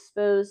to be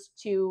exposed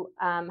to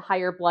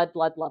higher blood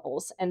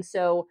levels. And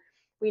so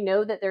we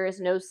know that there is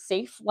no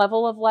safe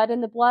level of lead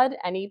in the blood.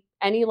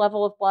 Any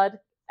level of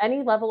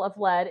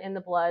lead in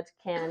the blood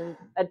can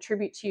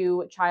attribute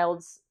to a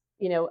child's,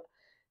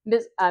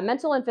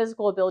 mental and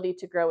physical ability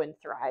to grow and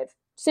thrive,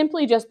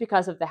 simply just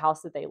because of the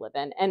house that they live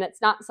in. And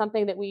it's not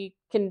something that we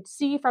can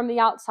see from the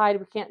outside.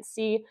 We can't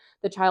see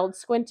the child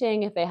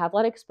squinting if they have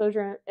lead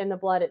exposure in the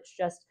blood. It's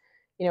just,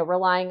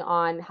 relying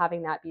on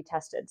having that be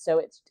tested.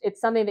 So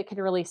it's something that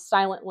can really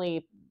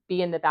silently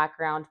be in the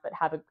background, but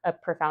have a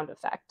profound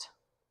effect.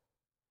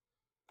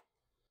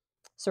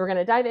 So we're going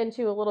to dive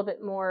into a little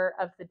bit more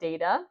of the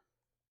data.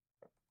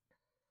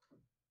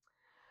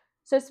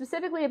 So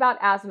specifically about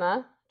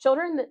asthma,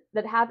 children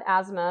that have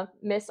asthma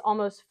miss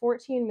almost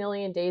 14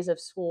 million days of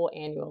school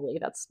annually.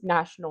 That's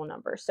national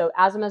numbers. So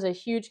asthma is a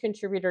huge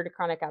contributor to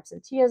chronic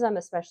absenteeism,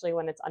 especially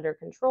when it's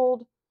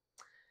under-controlled.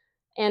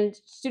 And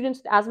students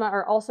with asthma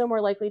are also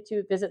more likely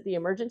to visit the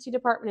emergency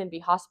department and be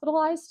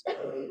hospitalized.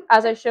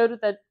 As I showed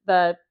with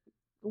the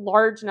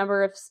large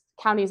number of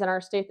counties in our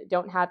state that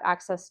don't have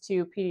access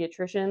to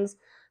pediatricians,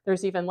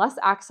 there's even less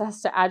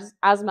access to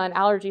asthma and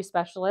allergy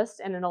specialists,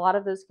 and in a lot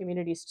of those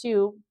communities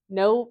too,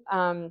 no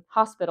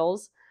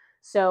hospitals.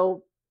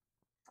 So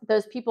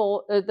those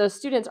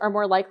students are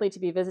more likely to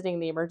be visiting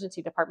the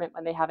emergency department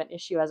when they have an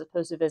issue as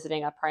opposed to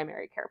visiting a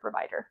primary care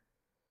provider.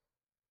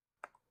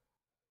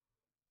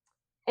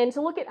 And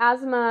to look at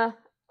asthma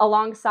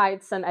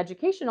alongside some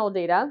educational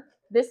data,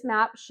 this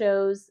map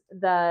shows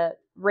the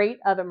rate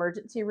of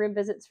emergency room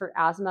visits for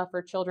asthma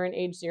for children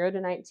aged 0 to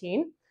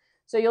 19.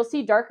 So you'll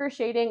see darker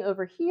shading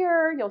over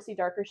here. You'll see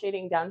darker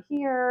shading down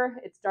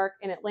here. It's dark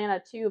in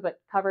Atlanta too, but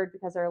covered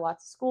because there are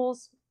lots of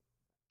schools.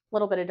 A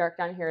little bit of dark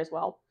down here as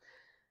well.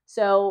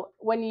 So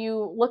when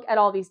you look at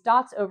all these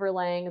dots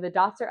overlaying, the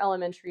dots are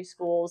elementary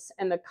schools,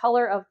 and the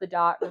color of the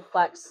dot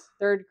reflects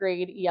third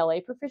grade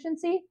ELA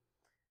proficiency.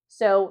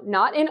 So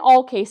not in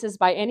all cases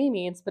by any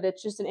means, but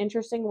it's just an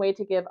interesting way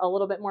to give a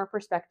little bit more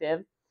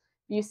perspective.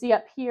 You see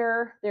up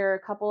here, there are a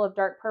couple of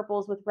dark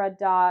purples with red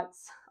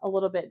dots, a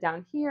little bit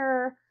down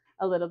here,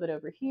 a little bit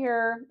over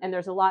here, and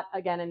there's a lot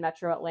again in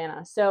Metro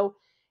Atlanta. So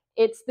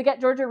it's the Get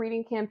Georgia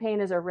Reading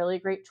campaign is a really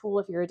great tool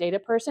if you're a data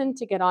person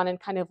to get on and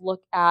kind of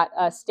look at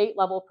a state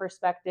level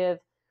perspective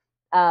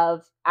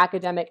of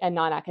academic and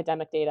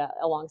non-academic data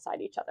alongside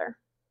each other.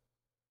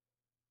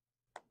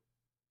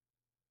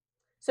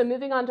 So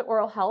moving on to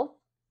oral health.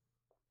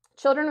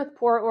 Children with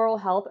poor oral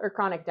health or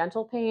chronic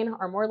dental pain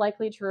are more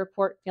likely to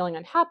report feeling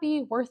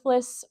unhappy,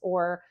 worthless,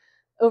 or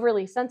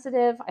overly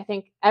sensitive. I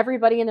think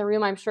everybody in the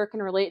room, I'm sure,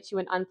 can relate to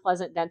an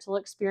unpleasant dental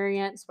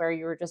experience where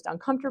you were just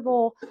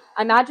uncomfortable.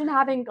 Imagine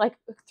having like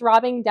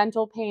throbbing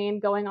dental pain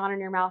going on in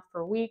your mouth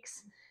for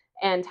weeks,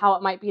 and how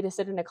it might be to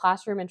sit in a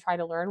classroom and try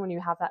to learn when you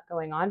have that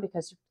going on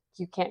because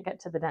you can't get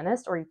to the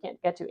dentist or you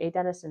can't get to a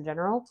dentist in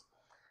general.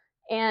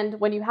 And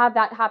when you have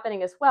that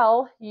happening as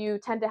well, you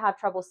tend to have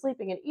trouble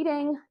sleeping and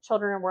eating.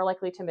 Children are more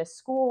likely to miss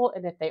school.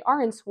 And if they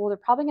are in school, they're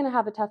probably going to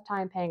have a tough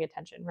time paying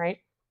attention, right?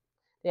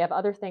 They have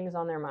other things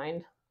on their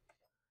mind.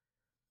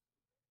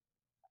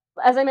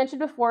 As I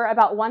mentioned before,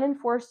 about 1 in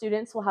 4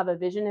 students will have a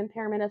vision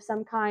impairment of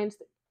some kind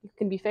that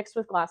can be fixed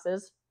with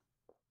glasses.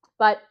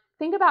 But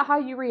think about how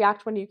you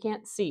react when you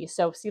can't see.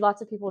 So see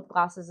lots of people with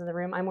glasses in the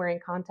room. I'm wearing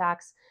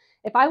contacts.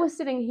 If I was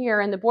sitting here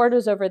and the board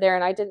was over there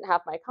and I didn't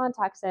have my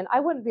contacts in,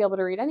 I wouldn't be able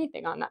to read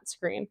anything on that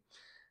screen.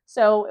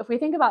 So if we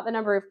think about the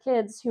number of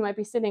kids who might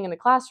be sitting in the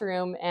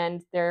classroom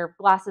and their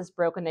glasses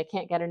broke and they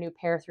can't get a new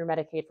pair through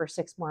Medicaid for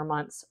 6 more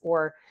months,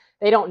 or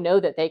they don't know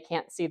that they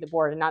can't see the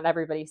board and not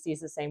everybody sees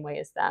the same way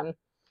as them,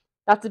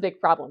 that's a big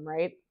problem,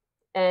 right?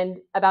 And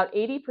about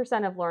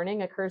 80% of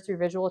learning occurs through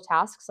visual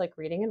tasks like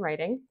reading and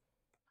writing.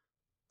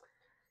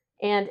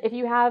 And if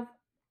you have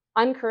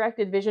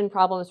uncorrected vision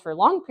problems for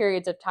long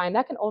periods of time,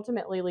 that can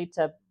ultimately lead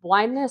to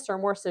blindness or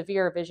more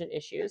severe vision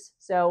issues.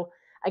 So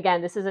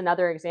again, this is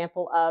another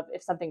example of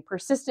if something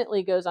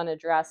persistently goes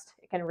unaddressed,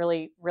 it can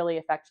really, really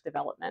affect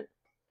development.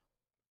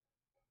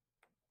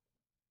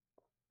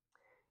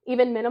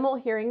 Even minimal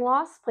hearing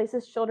loss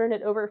places children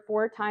at over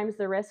 4 times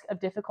the risk of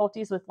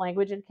difficulties with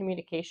language and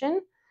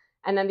communication.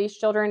 And then these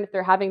children, if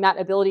they're having that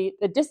ability,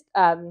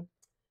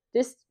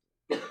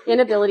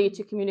 inability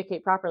to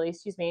communicate properly,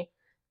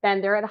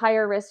 then they're at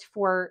higher risk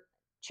for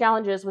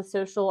challenges with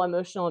social,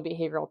 emotional, and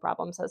behavioral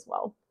problems as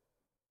well.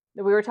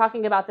 We were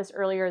talking about this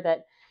earlier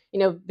that,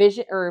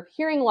 vision or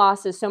hearing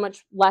loss is so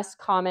much less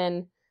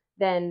common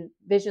than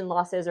vision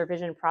losses or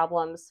vision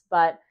problems.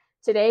 But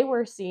today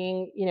we're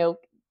seeing,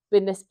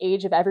 in this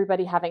age of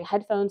everybody having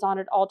headphones on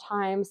at all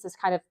times, this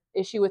kind of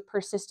issue with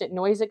persistent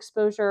noise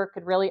exposure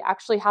could really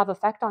actually have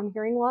effect on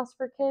hearing loss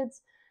for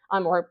kids,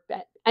 or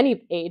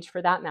any age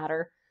for that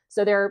matter.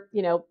 So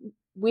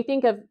we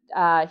think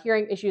of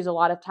hearing issues a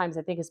lot of times,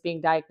 I think, as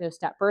being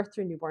diagnosed at birth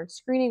through newborn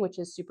screening, which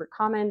is super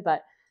common,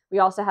 but we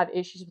also have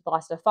issues with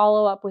loss of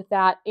follow-up with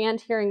that and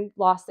hearing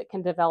loss that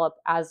can develop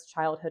as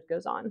childhood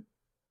goes on.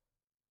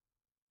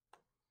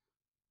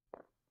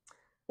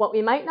 What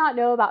we might not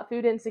know about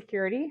food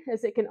insecurity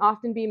is it can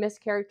often be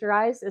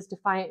mischaracterized as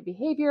defiant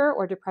behavior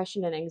or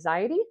depression and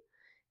anxiety.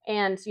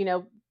 And,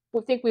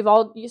 we think we've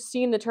all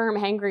seen the term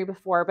hangry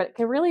before, but it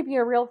can really be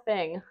a real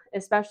thing,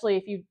 especially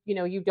if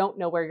you don't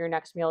know where your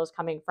next meal is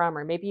coming from,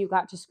 or maybe you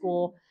got to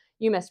school,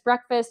 you missed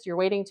breakfast, you're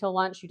waiting till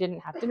lunch, you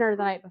didn't have dinner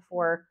the night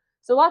before.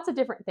 So lots of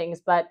different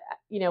things. But,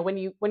 when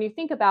you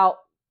think about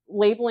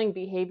labeling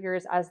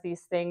behaviors as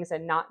these things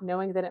and not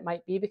knowing that it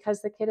might be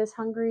because the kid is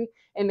hungry,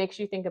 it makes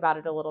you think about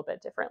it a little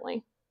bit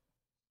differently.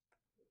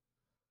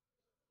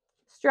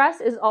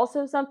 Stress is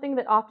also something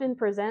that often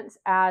presents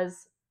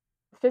as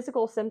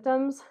physical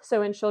symptoms.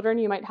 So in children,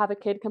 you might have a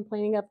kid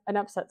complaining of an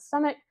upset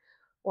stomach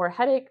or a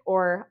headache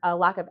or a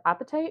lack of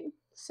appetite.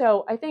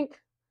 So I think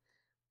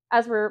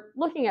as we're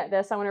looking at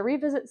this, I want to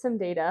revisit some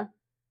data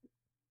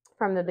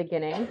from the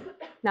beginning,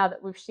 now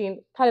that we've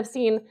seen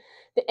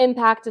the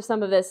impact of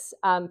some of this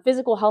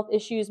physical health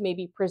issues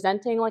maybe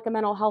presenting like a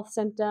mental health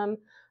symptom,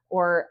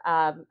 or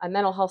a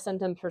mental health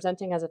symptom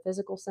presenting as a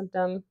physical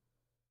symptom.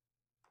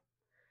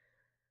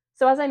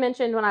 So as I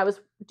mentioned, when I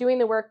was doing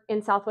the work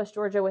in Southwest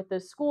Georgia with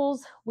those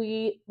schools,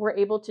 we were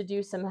able to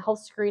do some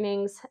health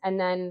screenings, and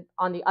then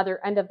on the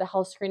other end of the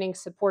health screening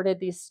supported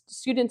these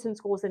students in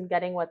schools in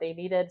getting what they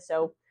needed.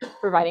 So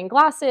providing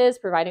glasses,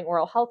 providing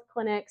oral health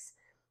clinics,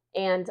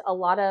 and a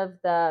lot of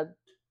the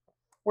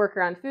work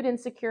around food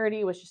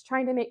insecurity was just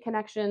trying to make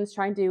connections,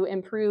 trying to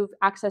improve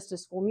access to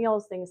school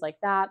meals, things like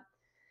that.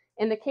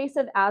 In the case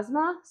of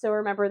asthma, so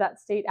remember that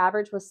state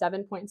average was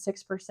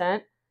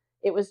 7.6%.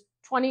 It was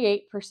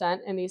 28%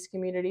 in these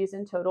communities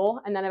in total,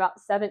 and then about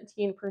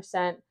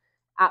 17%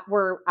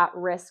 were at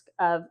risk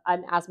of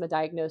an asthma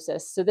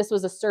diagnosis. So this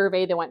was a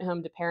survey that went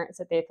home to parents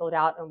that they filled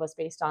out and was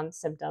based on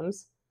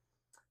symptoms.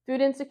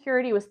 Food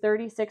insecurity was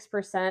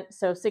 36%,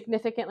 so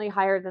significantly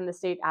higher than the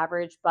state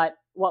average, but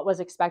what was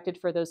expected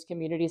for those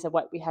communities of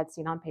what we had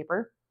seen on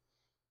paper.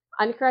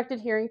 Uncorrected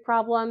hearing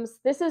problems,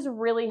 this is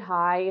really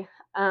high.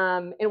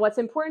 And what's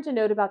important to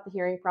note about the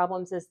hearing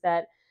problems is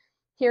that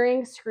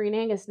hearing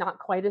screening is not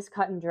quite as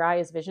cut and dry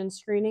as vision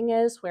screening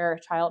is, where a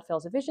child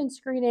fails a vision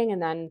screening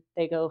and then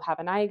they go have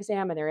an eye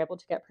exam and they're able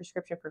to get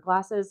prescription for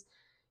glasses.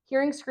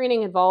 Hearing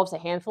screening involves a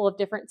handful of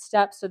different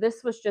steps. So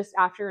this was just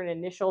after an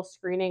initial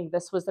screening,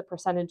 this was the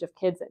percentage of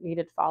kids that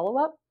needed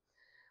follow-up.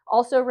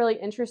 Also, really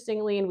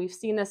interestingly, and we've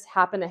seen this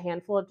happen a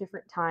handful of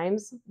different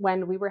times,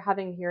 when we were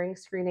having hearing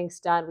screenings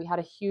done, we had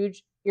a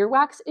huge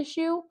earwax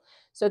issue,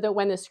 so that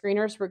when the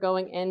screeners were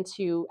going in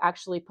to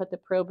actually put the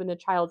probe in the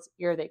child's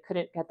ear, they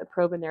couldn't get the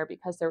probe in there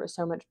because there was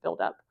so much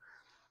buildup.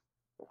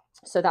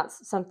 So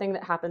that's something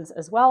that happens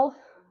as well.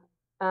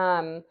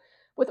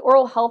 With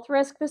oral health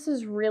risk, this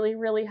is really,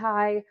 really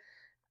high.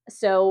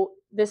 So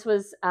this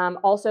was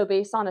also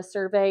based on a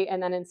survey,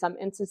 and then in some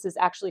instances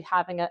actually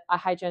having a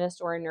hygienist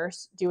or a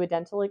nurse do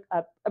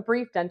a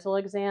brief dental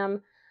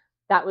exam.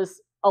 That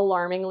was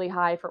alarmingly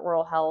high for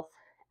oral health.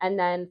 And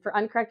then for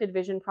uncorrected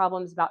vision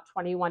problems, about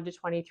 21 to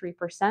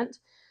 23%,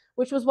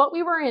 which was what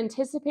we were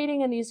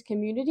anticipating in these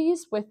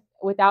communities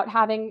without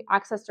having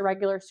access to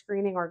regular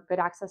screening or good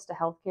access to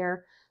healthcare.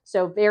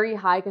 So very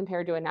high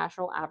compared to a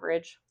national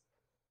average.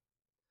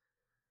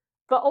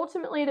 But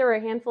ultimately, there were a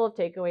handful of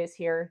takeaways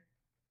here.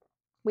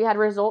 We had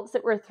results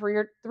that were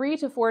three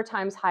to four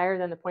times higher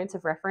than the points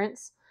of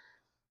reference.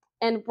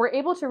 And we're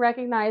able to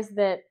recognize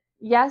that,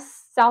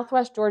 yes,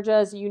 Southwest Georgia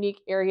is a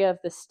unique area of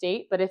the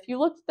state, but if you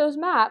looked at those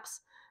maps,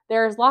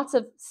 there's lots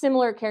of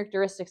similar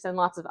characteristics in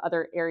lots of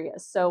other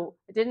areas. So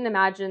I didn't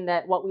imagine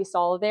that what we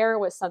saw there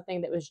was something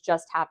that was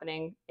just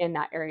happening in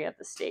that area of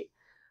the state.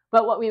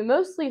 But what we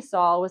mostly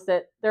saw was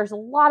that there's a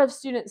lot of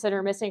students that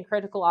are missing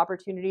critical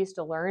opportunities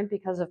to learn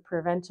because of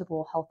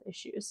preventable health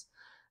issues.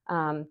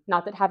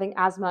 Not that having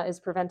asthma is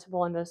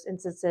preventable in most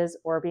instances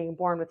or being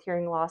born with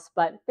hearing loss,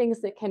 but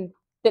things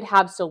that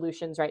have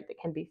solutions, right, that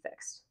can be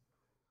fixed.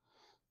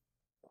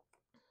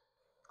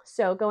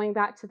 So going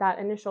back to that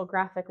initial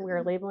graphic, we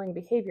were labeling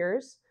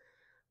behaviors.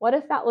 What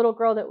if that little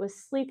girl that was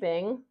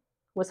sleeping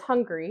was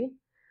hungry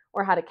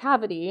or had a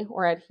cavity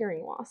or had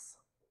hearing loss?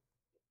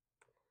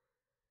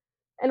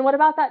 And what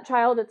about that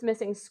child that's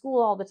missing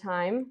school all the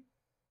time?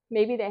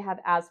 Maybe they have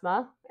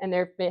asthma and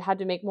they had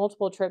to make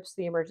multiple trips to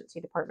the emergency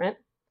department.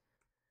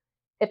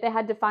 If they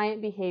had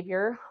defiant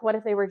behavior, what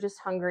if they were just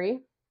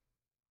hungry?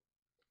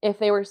 If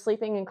they were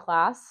sleeping in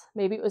class,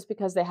 maybe it was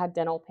because they had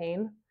dental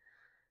pain.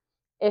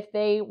 If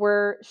they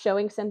were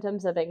showing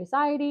symptoms of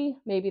anxiety,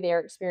 maybe they are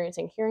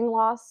experiencing hearing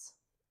loss.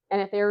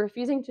 And if they are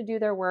refusing to do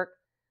their work,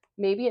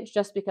 maybe it's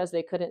just because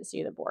they couldn't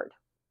see the board.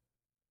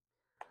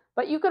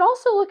 But you could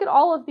also look at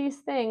all of these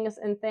things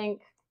and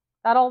think,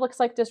 that all looks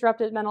like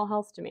disrupted mental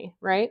health to me,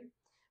 right?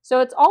 So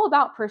it's all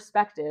about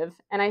perspective.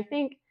 And I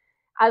think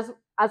as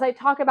I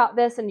talk about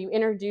this and you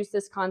introduce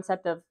this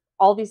concept of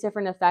all these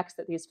different effects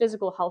that these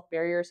physical health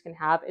barriers can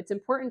have, it's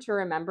important to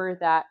remember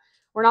that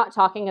we're not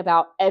talking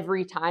about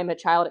every time a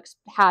child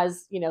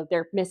has,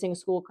 they're missing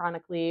school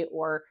chronically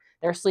or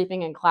they're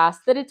sleeping in class,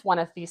 that it's one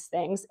of these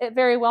things. It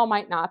very well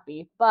might not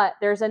be, but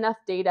there's enough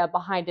data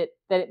behind it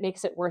that it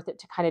makes it worth it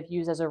to kind of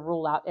use as a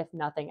rule out, if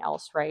nothing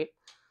else, right?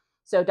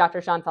 So Dr.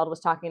 Schoenfeld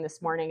was talking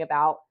this morning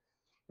about,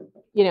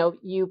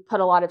 you put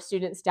a lot of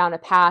students down a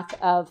path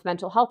of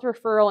mental health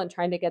referral and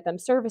trying to get them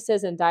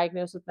services and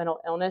diagnosed with mental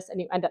illness,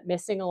 and you end up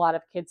missing a lot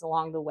of kids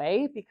along the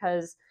way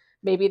because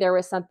maybe there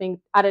was something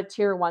at a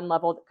tier 1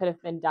 level that could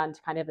have been done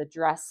to kind of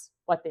address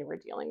what they were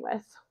dealing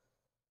with.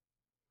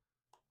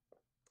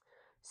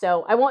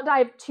 So I won't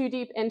dive too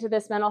deep into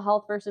this mental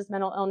health versus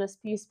mental illness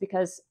piece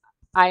because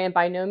I am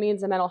by no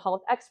means a mental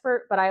health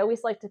expert, but I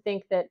always like to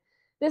think that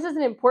this is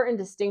an important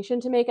distinction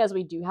to make as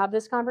we do have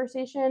this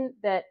conversation,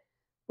 that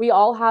we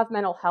all have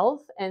mental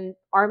health, and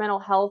our mental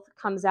health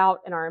comes out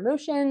in our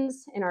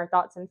emotions, in our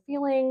thoughts and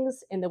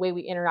feelings, in the way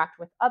we interact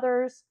with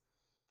others,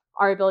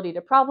 our ability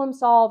to problem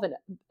solve, and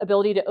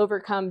ability to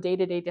overcome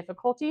day-to-day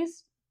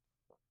difficulties.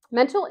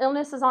 Mental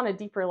illness is on a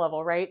deeper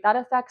level, right? That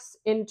affects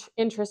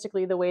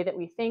intrinsically the way that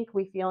we think,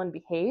 we feel, and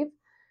behave.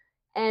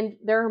 And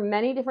there are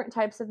many different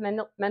types of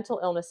mental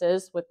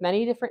illnesses with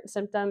many different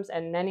symptoms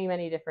and many,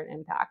 many different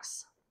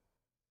impacts.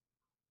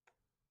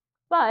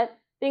 But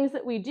things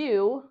that we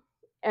do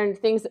and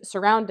things that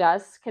surround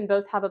us can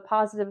both have a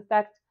positive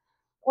effect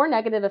or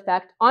negative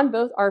effect on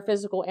both our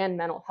physical and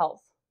mental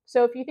health.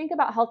 So if you think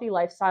about healthy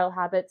lifestyle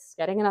habits,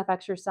 getting enough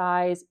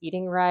exercise,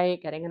 eating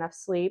right, getting enough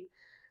sleep,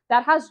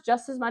 that has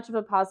just as much of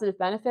a positive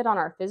benefit on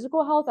our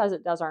physical health as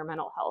it does our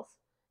mental health.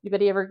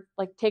 Anybody ever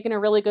taken a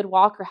really good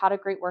walk or had a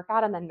great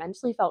workout and then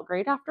mentally felt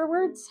great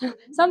afterwards?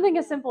 Something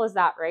as simple as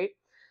that, right?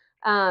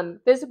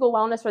 Physical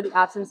wellness or the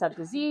absence of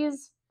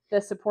disease, the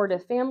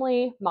supportive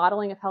family,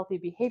 modeling of healthy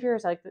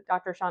behaviors, like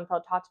Dr.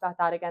 Schoenfeld talked about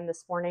that again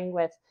this morning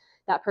with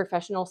that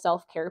professional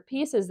self-care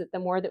piece, is that the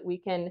more that we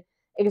can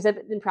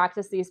exhibit and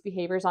practice these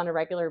behaviors on a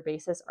regular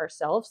basis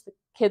ourselves. The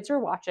kids are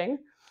watching.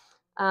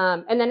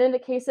 And then in the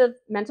case of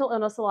mental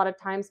illness, a lot of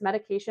times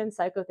medication,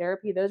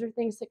 psychotherapy, those are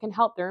things that can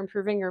help. They're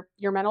improving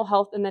your mental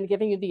health and then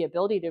giving you the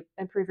ability to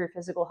improve your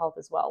physical health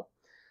as well.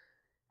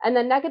 And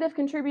then negative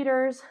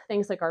contributors,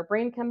 things like our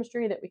brain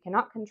chemistry that we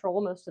cannot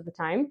control most of the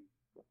time,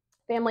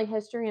 family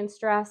history and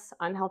stress,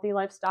 unhealthy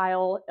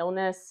lifestyle,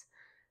 illness,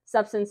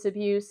 substance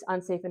abuse,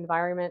 unsafe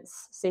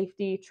environments,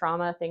 safety,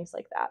 trauma, things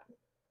like that.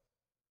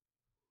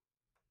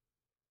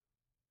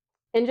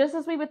 And just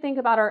as we would think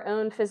about our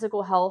own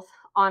physical health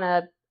on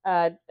a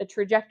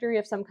trajectory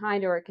of some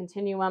kind or a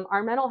continuum,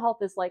 our mental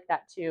health is like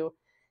that too.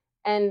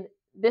 And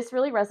this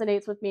really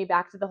resonates with me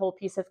back to the whole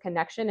piece of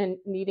connection and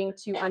needing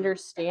to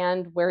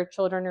understand where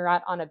children are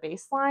at on a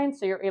baseline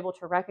so you're able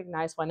to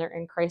recognize when they're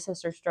in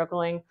crisis or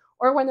struggling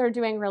or when they're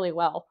doing really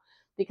well.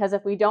 Because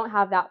if we don't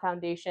have that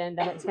foundation,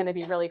 then it's going to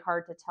be really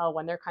hard to tell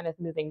when they're kind of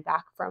moving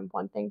back from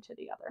one thing to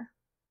the other.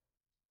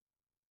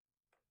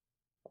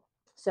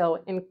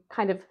 So in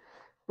kind of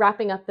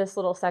wrapping up this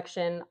little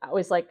section, I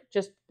always like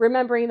just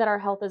remembering that our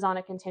health is on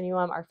a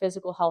continuum, our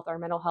physical health, our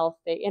mental health,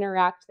 they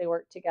interact, they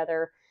work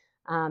together,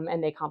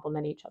 and they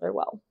complement each other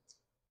well.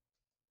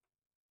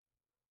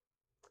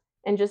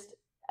 And just,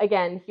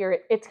 again, here,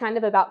 it's kind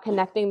of about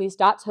connecting these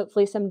dots.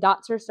 Hopefully some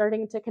dots are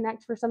starting to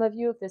connect for some of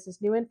you if this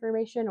is new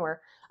information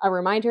or a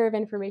reminder of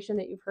information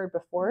that you've heard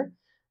before.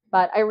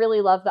 But I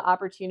really love the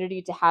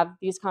opportunity to have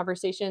these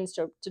conversations,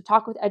 to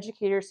talk with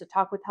educators, to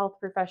talk with health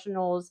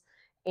professionals,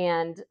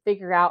 and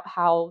figure out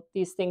how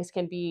these things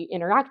can be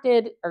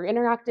interactive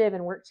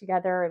and work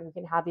together, and we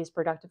can have these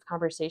productive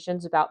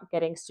conversations about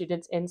getting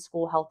students in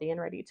school healthy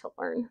and ready to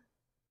learn.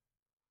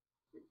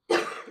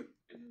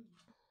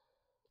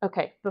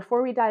 Okay,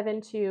 before we dive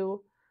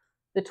into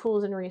the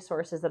tools and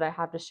resources that I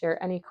have to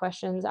share, any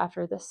questions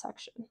after this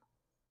section?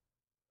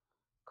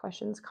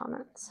 Questions,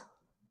 comments?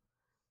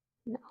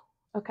 No.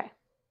 Okay.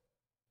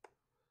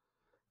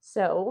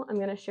 So I'm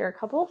going to share a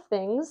couple of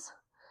things.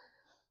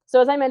 So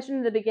as I mentioned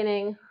in the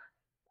beginning,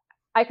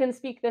 I can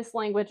speak this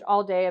language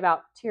all day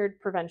about tiered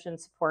prevention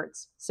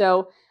supports.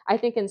 So I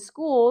think in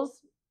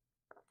schools,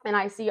 and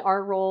I see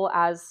our role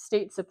as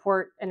state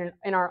support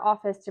in our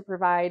office to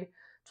provide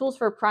tools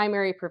for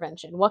primary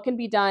prevention. What can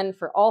be done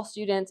for all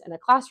students in a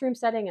classroom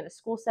setting, in a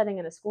school setting,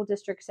 in a school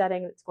district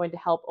setting that's going to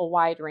help a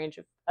wide range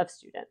of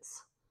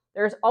students.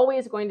 There's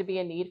always going to be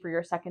a need for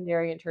your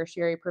secondary and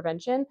tertiary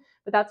prevention,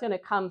 but that's going to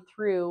come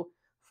through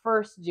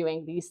first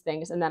doing these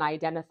things and then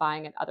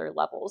identifying at other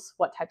levels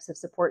what types of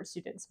support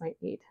students might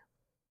need.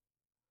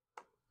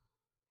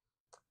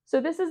 So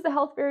this is the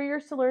Health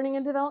Barriers to Learning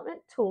and Development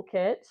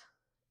Toolkit,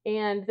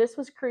 and this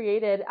was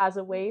created as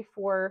a way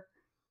for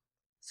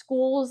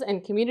schools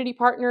and community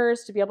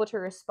partners to be able to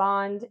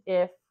respond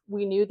if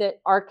we knew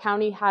that our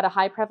county had a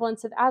high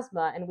prevalence of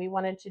asthma and we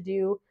wanted to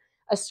do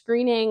a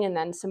screening and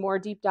then some more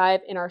deep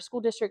dive in our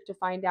school district to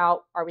find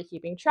out, are we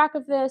keeping track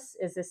of this?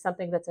 Is this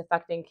something that's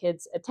affecting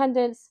kids'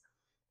 attendance?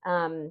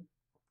 And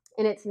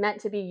it's meant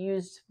to be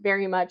used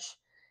very much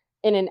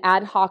in an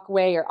ad hoc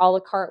way or a la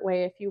carte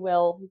way, if you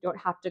will. You don't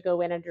have to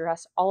go in and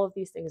address all of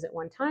these things at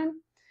one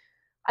time.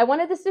 I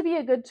wanted this to be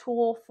a good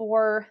tool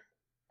for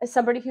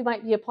somebody who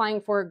might be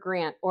applying for a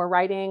grant or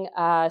writing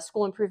a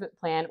school improvement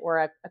plan or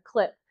a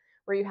CLIP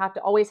where you have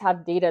to always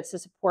have data to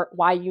support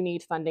why you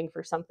need funding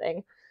for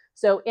something.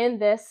 So in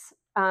this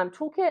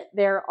toolkit,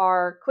 there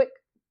are quick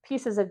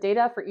pieces of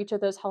data for each of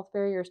those health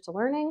barriers to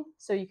learning.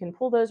 So you can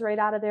pull those right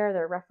out of there.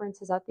 There are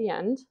references at the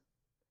end.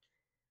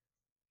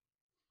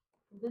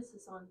 This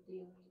is on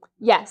DOE.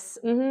 Yes.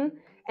 Mm-hmm.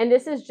 And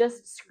this is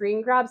just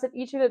screen grabs of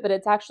each of it, but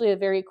it's actually a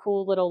very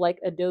cool little like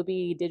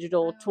Adobe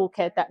digital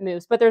toolkit that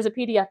moves. But there's a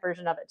PDF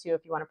version of it too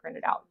if you want to print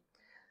it out.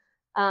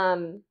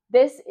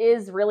 This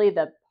is really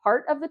the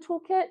part of the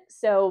toolkit.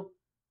 So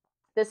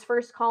this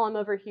first column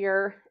over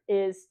here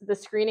is the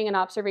screening and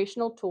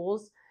observational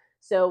tools.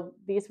 So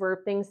these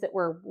were things that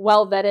were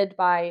well vetted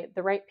by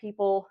the right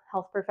people,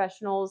 health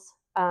professionals,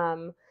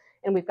 and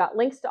we've got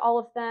links to all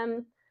of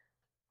them.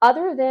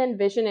 Other than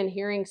vision and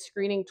hearing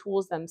screening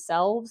tools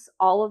themselves,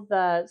 all of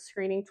the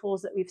screening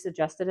tools that we've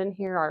suggested in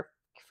here are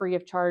free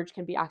of charge,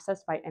 can be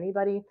accessed by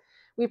anybody.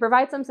 We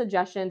provide some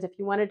suggestions if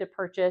you wanted to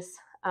purchase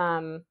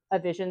a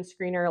vision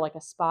screener like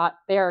a Spot.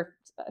 They are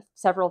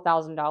several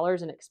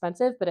 $1,000s and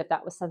expensive, but if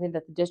that was something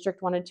that the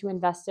district wanted to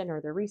invest in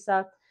or the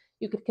RESA,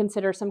 you could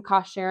consider some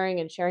cost sharing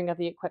and sharing of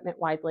the equipment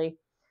widely.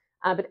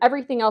 But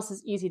everything else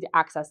is easy to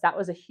access. That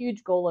was a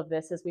huge goal of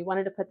this, is we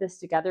wanted to put this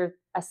together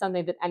as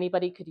something that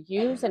anybody could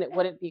use and it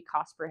wouldn't be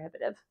cost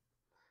prohibitive.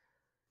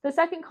 The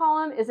second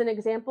column is an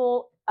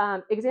examples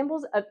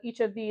of each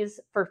of these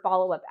for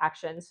follow-up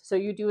actions. So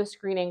you do a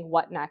screening,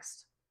 what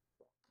next?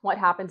 What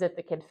happens if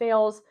the kid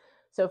fails?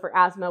 So for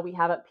asthma, we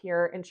have up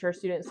here, ensure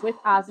students with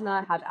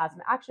asthma have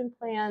asthma action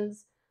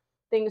plans,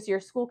 things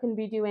your school can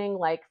be doing,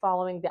 like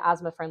following the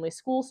asthma-friendly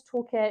schools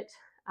toolkit,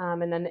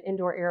 and then the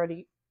indoor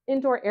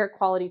air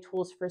quality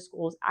tools for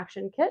schools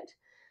action kit.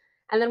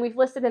 And then we've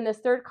listed in this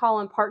third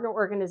column partner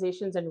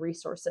organizations and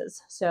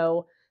resources.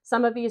 So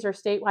Some of these are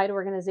statewide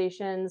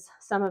organizations.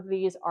 Some of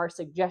these are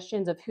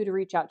suggestions of who to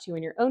reach out to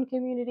in your own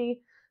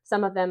community.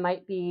 Some of them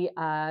might be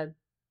a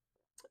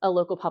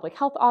local public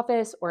health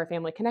office or a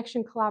family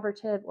connection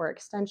collaborative or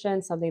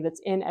extension, something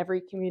that's in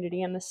every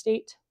community in the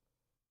state.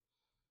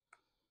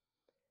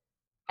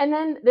 And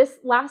then this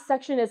last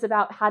section is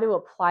about how to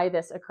apply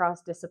this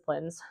across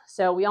disciplines.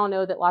 So we all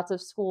know that lots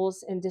of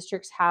schools and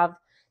districts have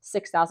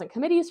 6,000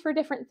 committees for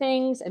different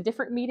things and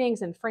different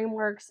meetings and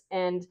frameworks.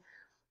 And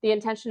the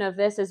intention of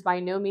this is by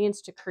no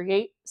means to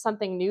create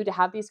something new to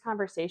have these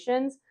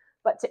conversations,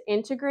 but to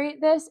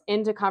integrate this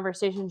into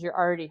conversations you're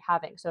already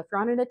having. So if you're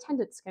on an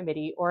attendance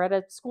committee or at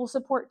a school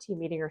support team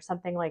meeting or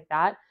something like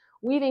that,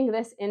 weaving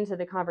this into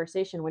the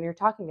conversation when you're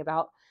talking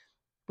about,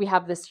 we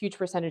have this huge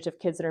percentage of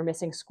kids that are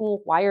missing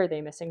school. Why are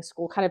they missing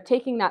school? Kind of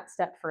taking that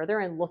step further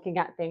and looking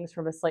at things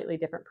from a slightly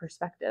different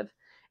perspective.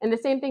 And the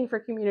same thing for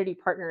community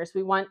partners.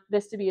 We want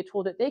this to be a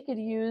tool that they could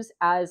use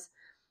as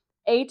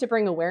A, to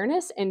bring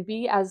awareness, and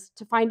B, as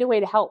to find a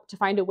way to help, to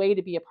find a way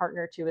to be a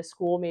partner to a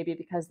school, maybe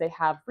because they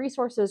have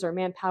resources or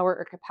manpower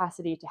or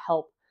capacity to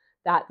help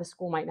that the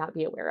school might not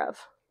be aware of.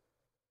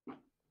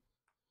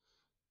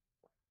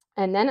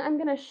 And then I'm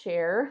going to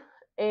share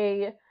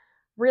a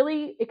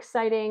really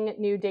exciting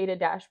new data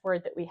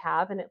dashboard that we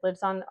have, and it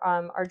lives on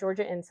our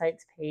Georgia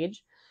Insights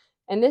page.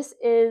 And this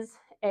is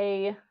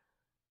a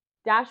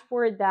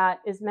dashboard that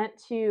is meant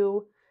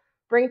to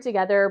bring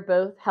together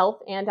both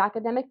health and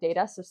academic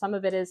data. So some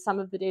of it is some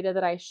of the data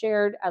that I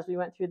shared as we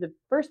went through the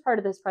first part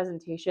of this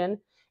presentation,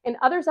 and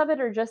others of it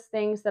are just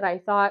things that I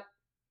thought,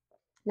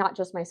 not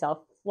just myself,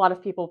 a lot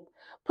of people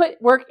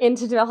put work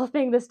into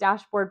developing this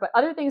dashboard, but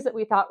other things that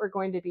we thought were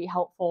going to be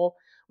helpful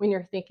when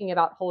you're thinking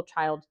about whole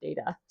child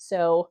data.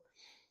 So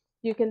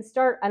you can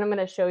start, and I'm going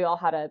to show you all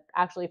how to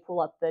actually pull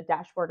up the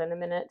dashboard in a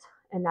minute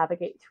and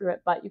navigate through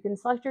it, but you can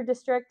select your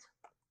district.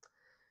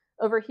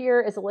 Over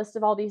here is a list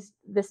of all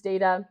this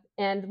data.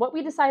 And what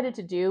we decided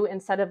to do,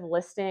 instead of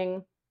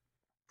listing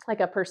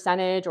like a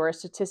percentage or a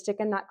statistic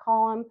in that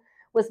column,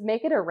 was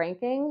make it a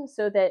ranking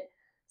so that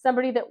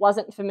somebody that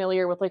wasn't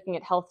familiar with looking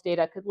at health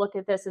data could look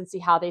at this and see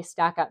how they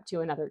stack up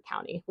to another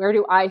county. Where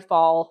do I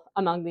fall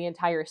among the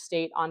entire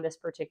state on this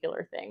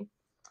particular thing?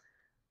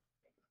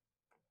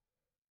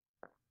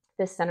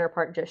 This center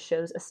part just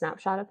shows a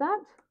snapshot of that.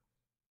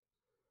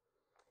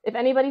 If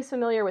anybody's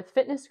familiar with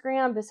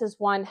FitnessGram, this is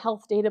one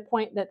health data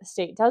point that the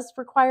state does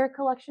require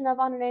collection of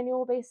on an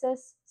annual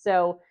basis.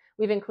 So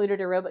we've included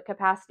aerobic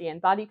capacity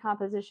and body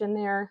composition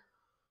there.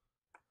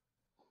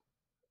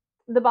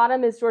 The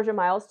bottom is Georgia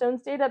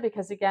Milestones data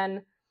because,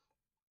 again,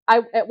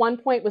 I at one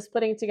point was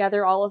putting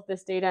together all of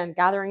this data and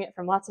gathering it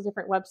from lots of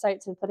different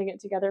websites and putting it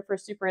together for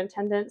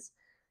superintendents.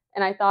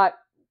 And I thought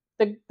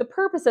the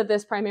purpose of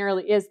this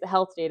primarily is the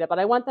health data, but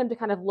I want them to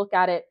kind of look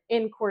at it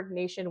in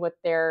coordination with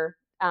their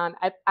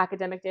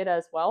academic data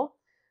as well.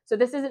 So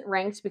this isn't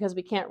ranked because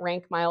we can't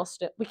rank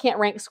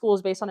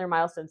schools based on their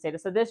milestones data.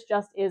 So this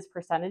just is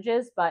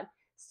percentages, but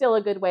still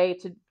a good way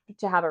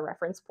to have a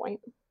reference point.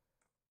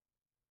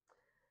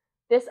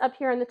 This up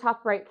here in the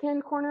top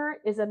right-hand corner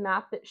is a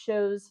map that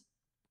shows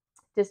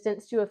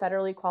distance to a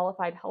federally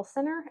qualified health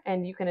center,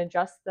 and you can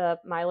adjust the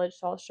mileage,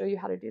 so I'll show you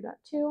how to do that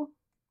too.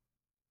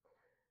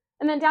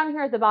 And then down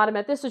here at the bottom,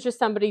 if this was just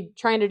somebody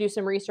trying to do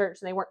some research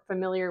and they weren't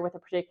familiar with a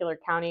particular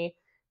county,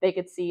 they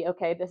could see,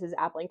 okay, this is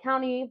Appling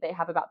County. They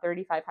have about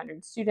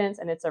 3,500 students,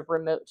 and it's a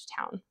remote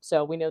town,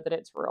 so we know that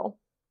it's rural.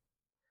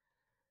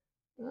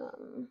 Let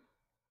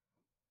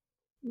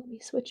me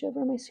switch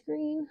over my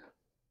screen.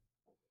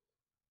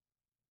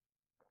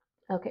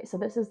 Okay, so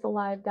this is the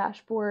live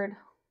dashboard.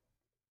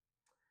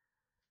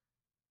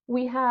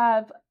 We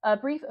have a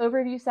brief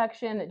overview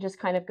section that just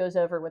kind of goes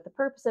over what the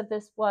purpose of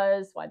this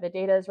was, why the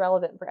data is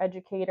relevant for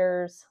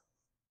educators,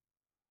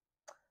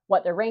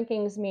 what the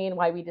rankings mean,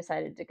 why we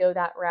decided to go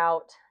that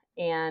route,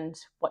 and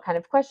what kind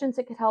of questions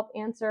it could help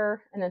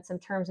answer, and then some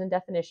terms and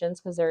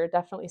definitions, because there are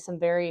definitely some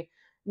very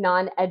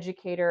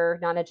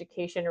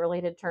non-education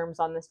related terms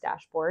on this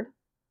dashboard.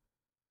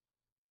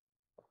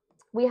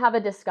 We have a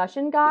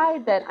discussion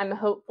guide that I'm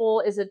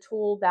hopeful is a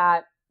tool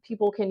that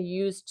people can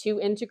use to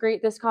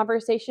integrate this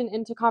conversation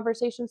into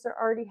conversations they're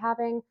already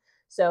having.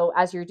 So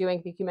as you're doing,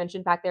 I think you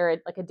mentioned back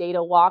there, like a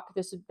data walk,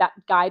 that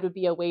guide would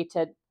be a way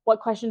to,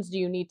 what questions do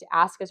you need to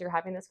ask as you're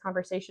having this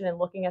conversation and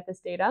looking at this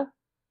data?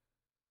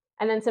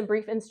 And then some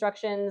brief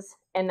instructions.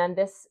 And then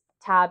this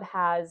tab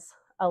has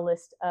a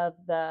list of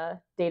the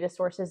data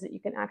sources that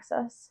you can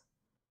access.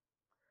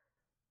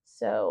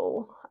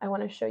 So I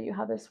want to show you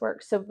how this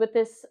works. So with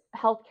this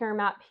healthcare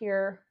map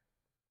here,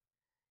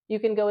 you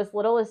can go as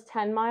little as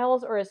 10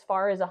 miles or as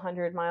far as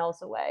 100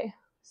 miles away.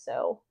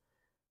 So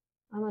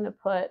I'm going to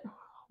put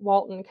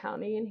Walton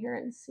County in here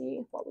and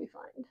see what we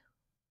find.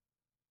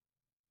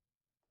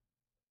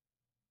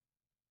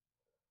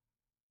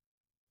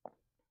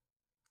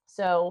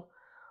 So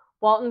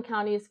Walton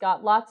County's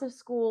got lots of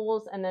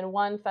schools and then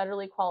one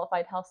federally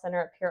qualified health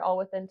center up here, all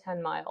within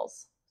 10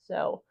 miles.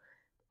 So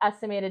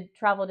estimated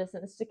travel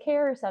distance to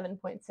care,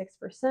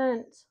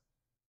 7.6%.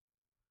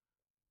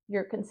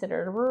 You're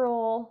considered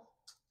rural,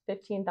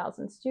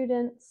 15,000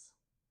 students.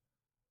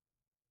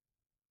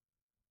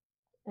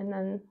 And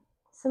then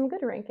some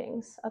good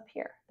rankings up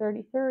here,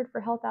 33rd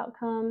for health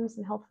outcomes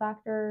and health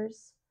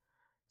factors.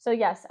 So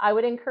yes, I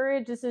would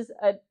encourage, this is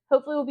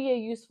hopefully will be a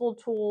useful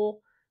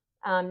tool,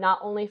 not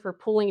only for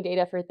pulling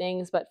data for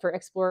things, but for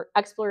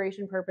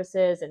exploration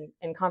purposes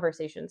and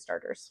conversation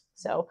starters.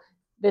 So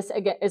this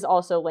again is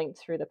also linked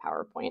through the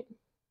PowerPoint.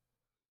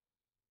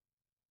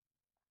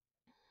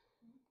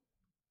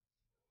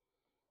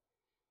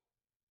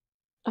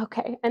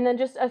 Okay, and then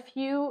just a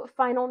few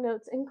final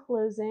notes in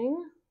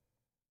closing.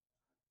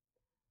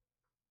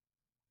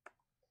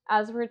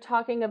 As we're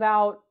talking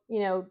about,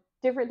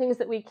 different things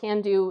that we can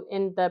do.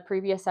 In the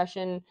previous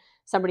session,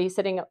 somebody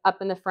sitting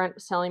up in the front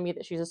was telling me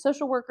that she's a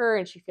social worker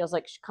and she feels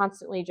like she's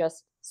constantly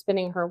just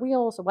spinning her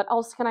wheels. So what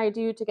else can I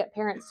do to get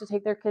parents to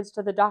take their kids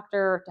to the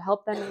doctor or to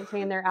help them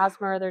maintain their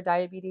asthma or their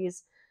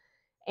diabetes?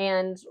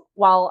 And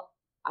while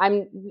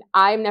I'm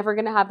never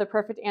going to have the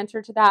perfect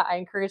answer to that, I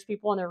encourage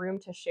people in the room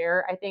to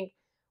share. I think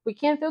we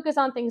can focus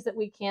on things that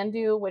we can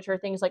do, which are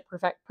things like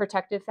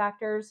protective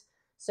factors.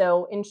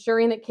 So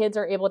ensuring that kids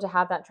are able to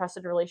have that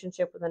trusted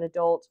relationship with an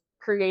adult,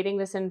 creating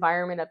this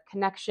environment of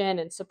connection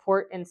and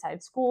support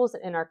inside schools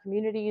and in our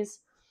communities,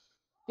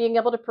 being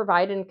able to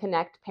provide and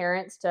connect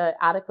parents to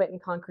adequate and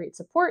concrete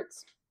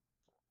supports,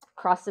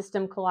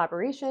 cross-system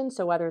collaboration.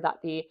 So whether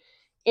that be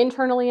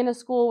internally in a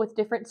school with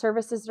different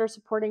services that are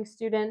supporting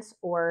students,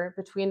 or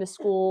between the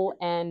school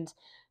and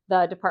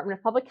the Department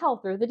of Public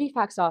Health or the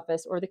DFACS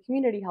office or the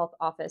community health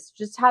office,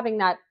 just having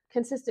that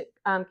consistent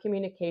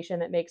communication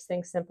that makes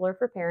things simpler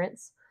for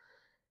parents.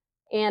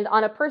 And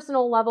on a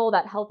personal level,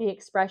 that healthy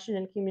expression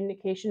and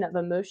communication of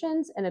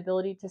emotions and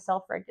ability to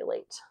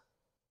self-regulate.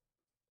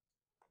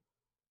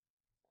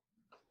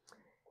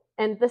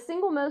 And the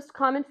single most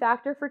common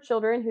factor for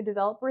children who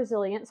develop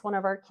resilience, one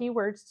of our key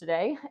words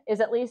today,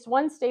 is at least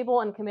one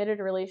stable and committed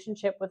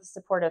relationship with a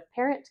supportive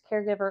parent,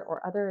 caregiver,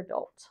 or other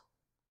adult.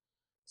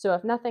 So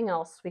if nothing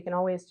else, we can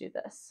always do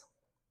this.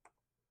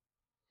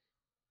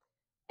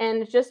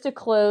 And just to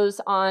close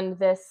on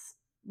this,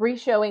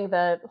 re-showing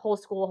the whole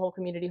school, whole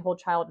community, whole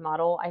child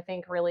model, I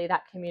think really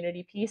that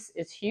community piece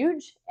is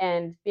huge.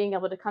 And being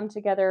able to come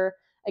together,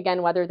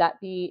 again, whether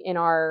that be in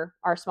our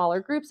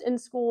smaller groups in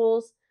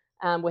schools,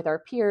 with our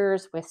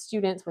peers, with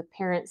students, with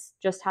parents,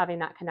 just having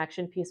that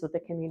connection piece with the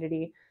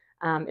community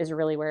is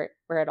really where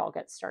it all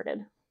gets started.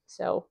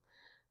 So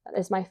that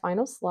is my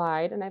final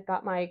slide. And I've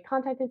got my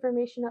contact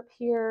information up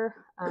here.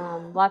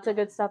 Lots of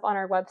good stuff on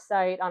our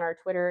website, on our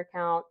Twitter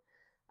account.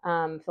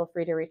 Feel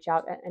free to reach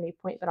out at any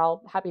point, but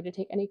I'll happy to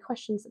take any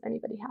questions that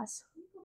anybody has.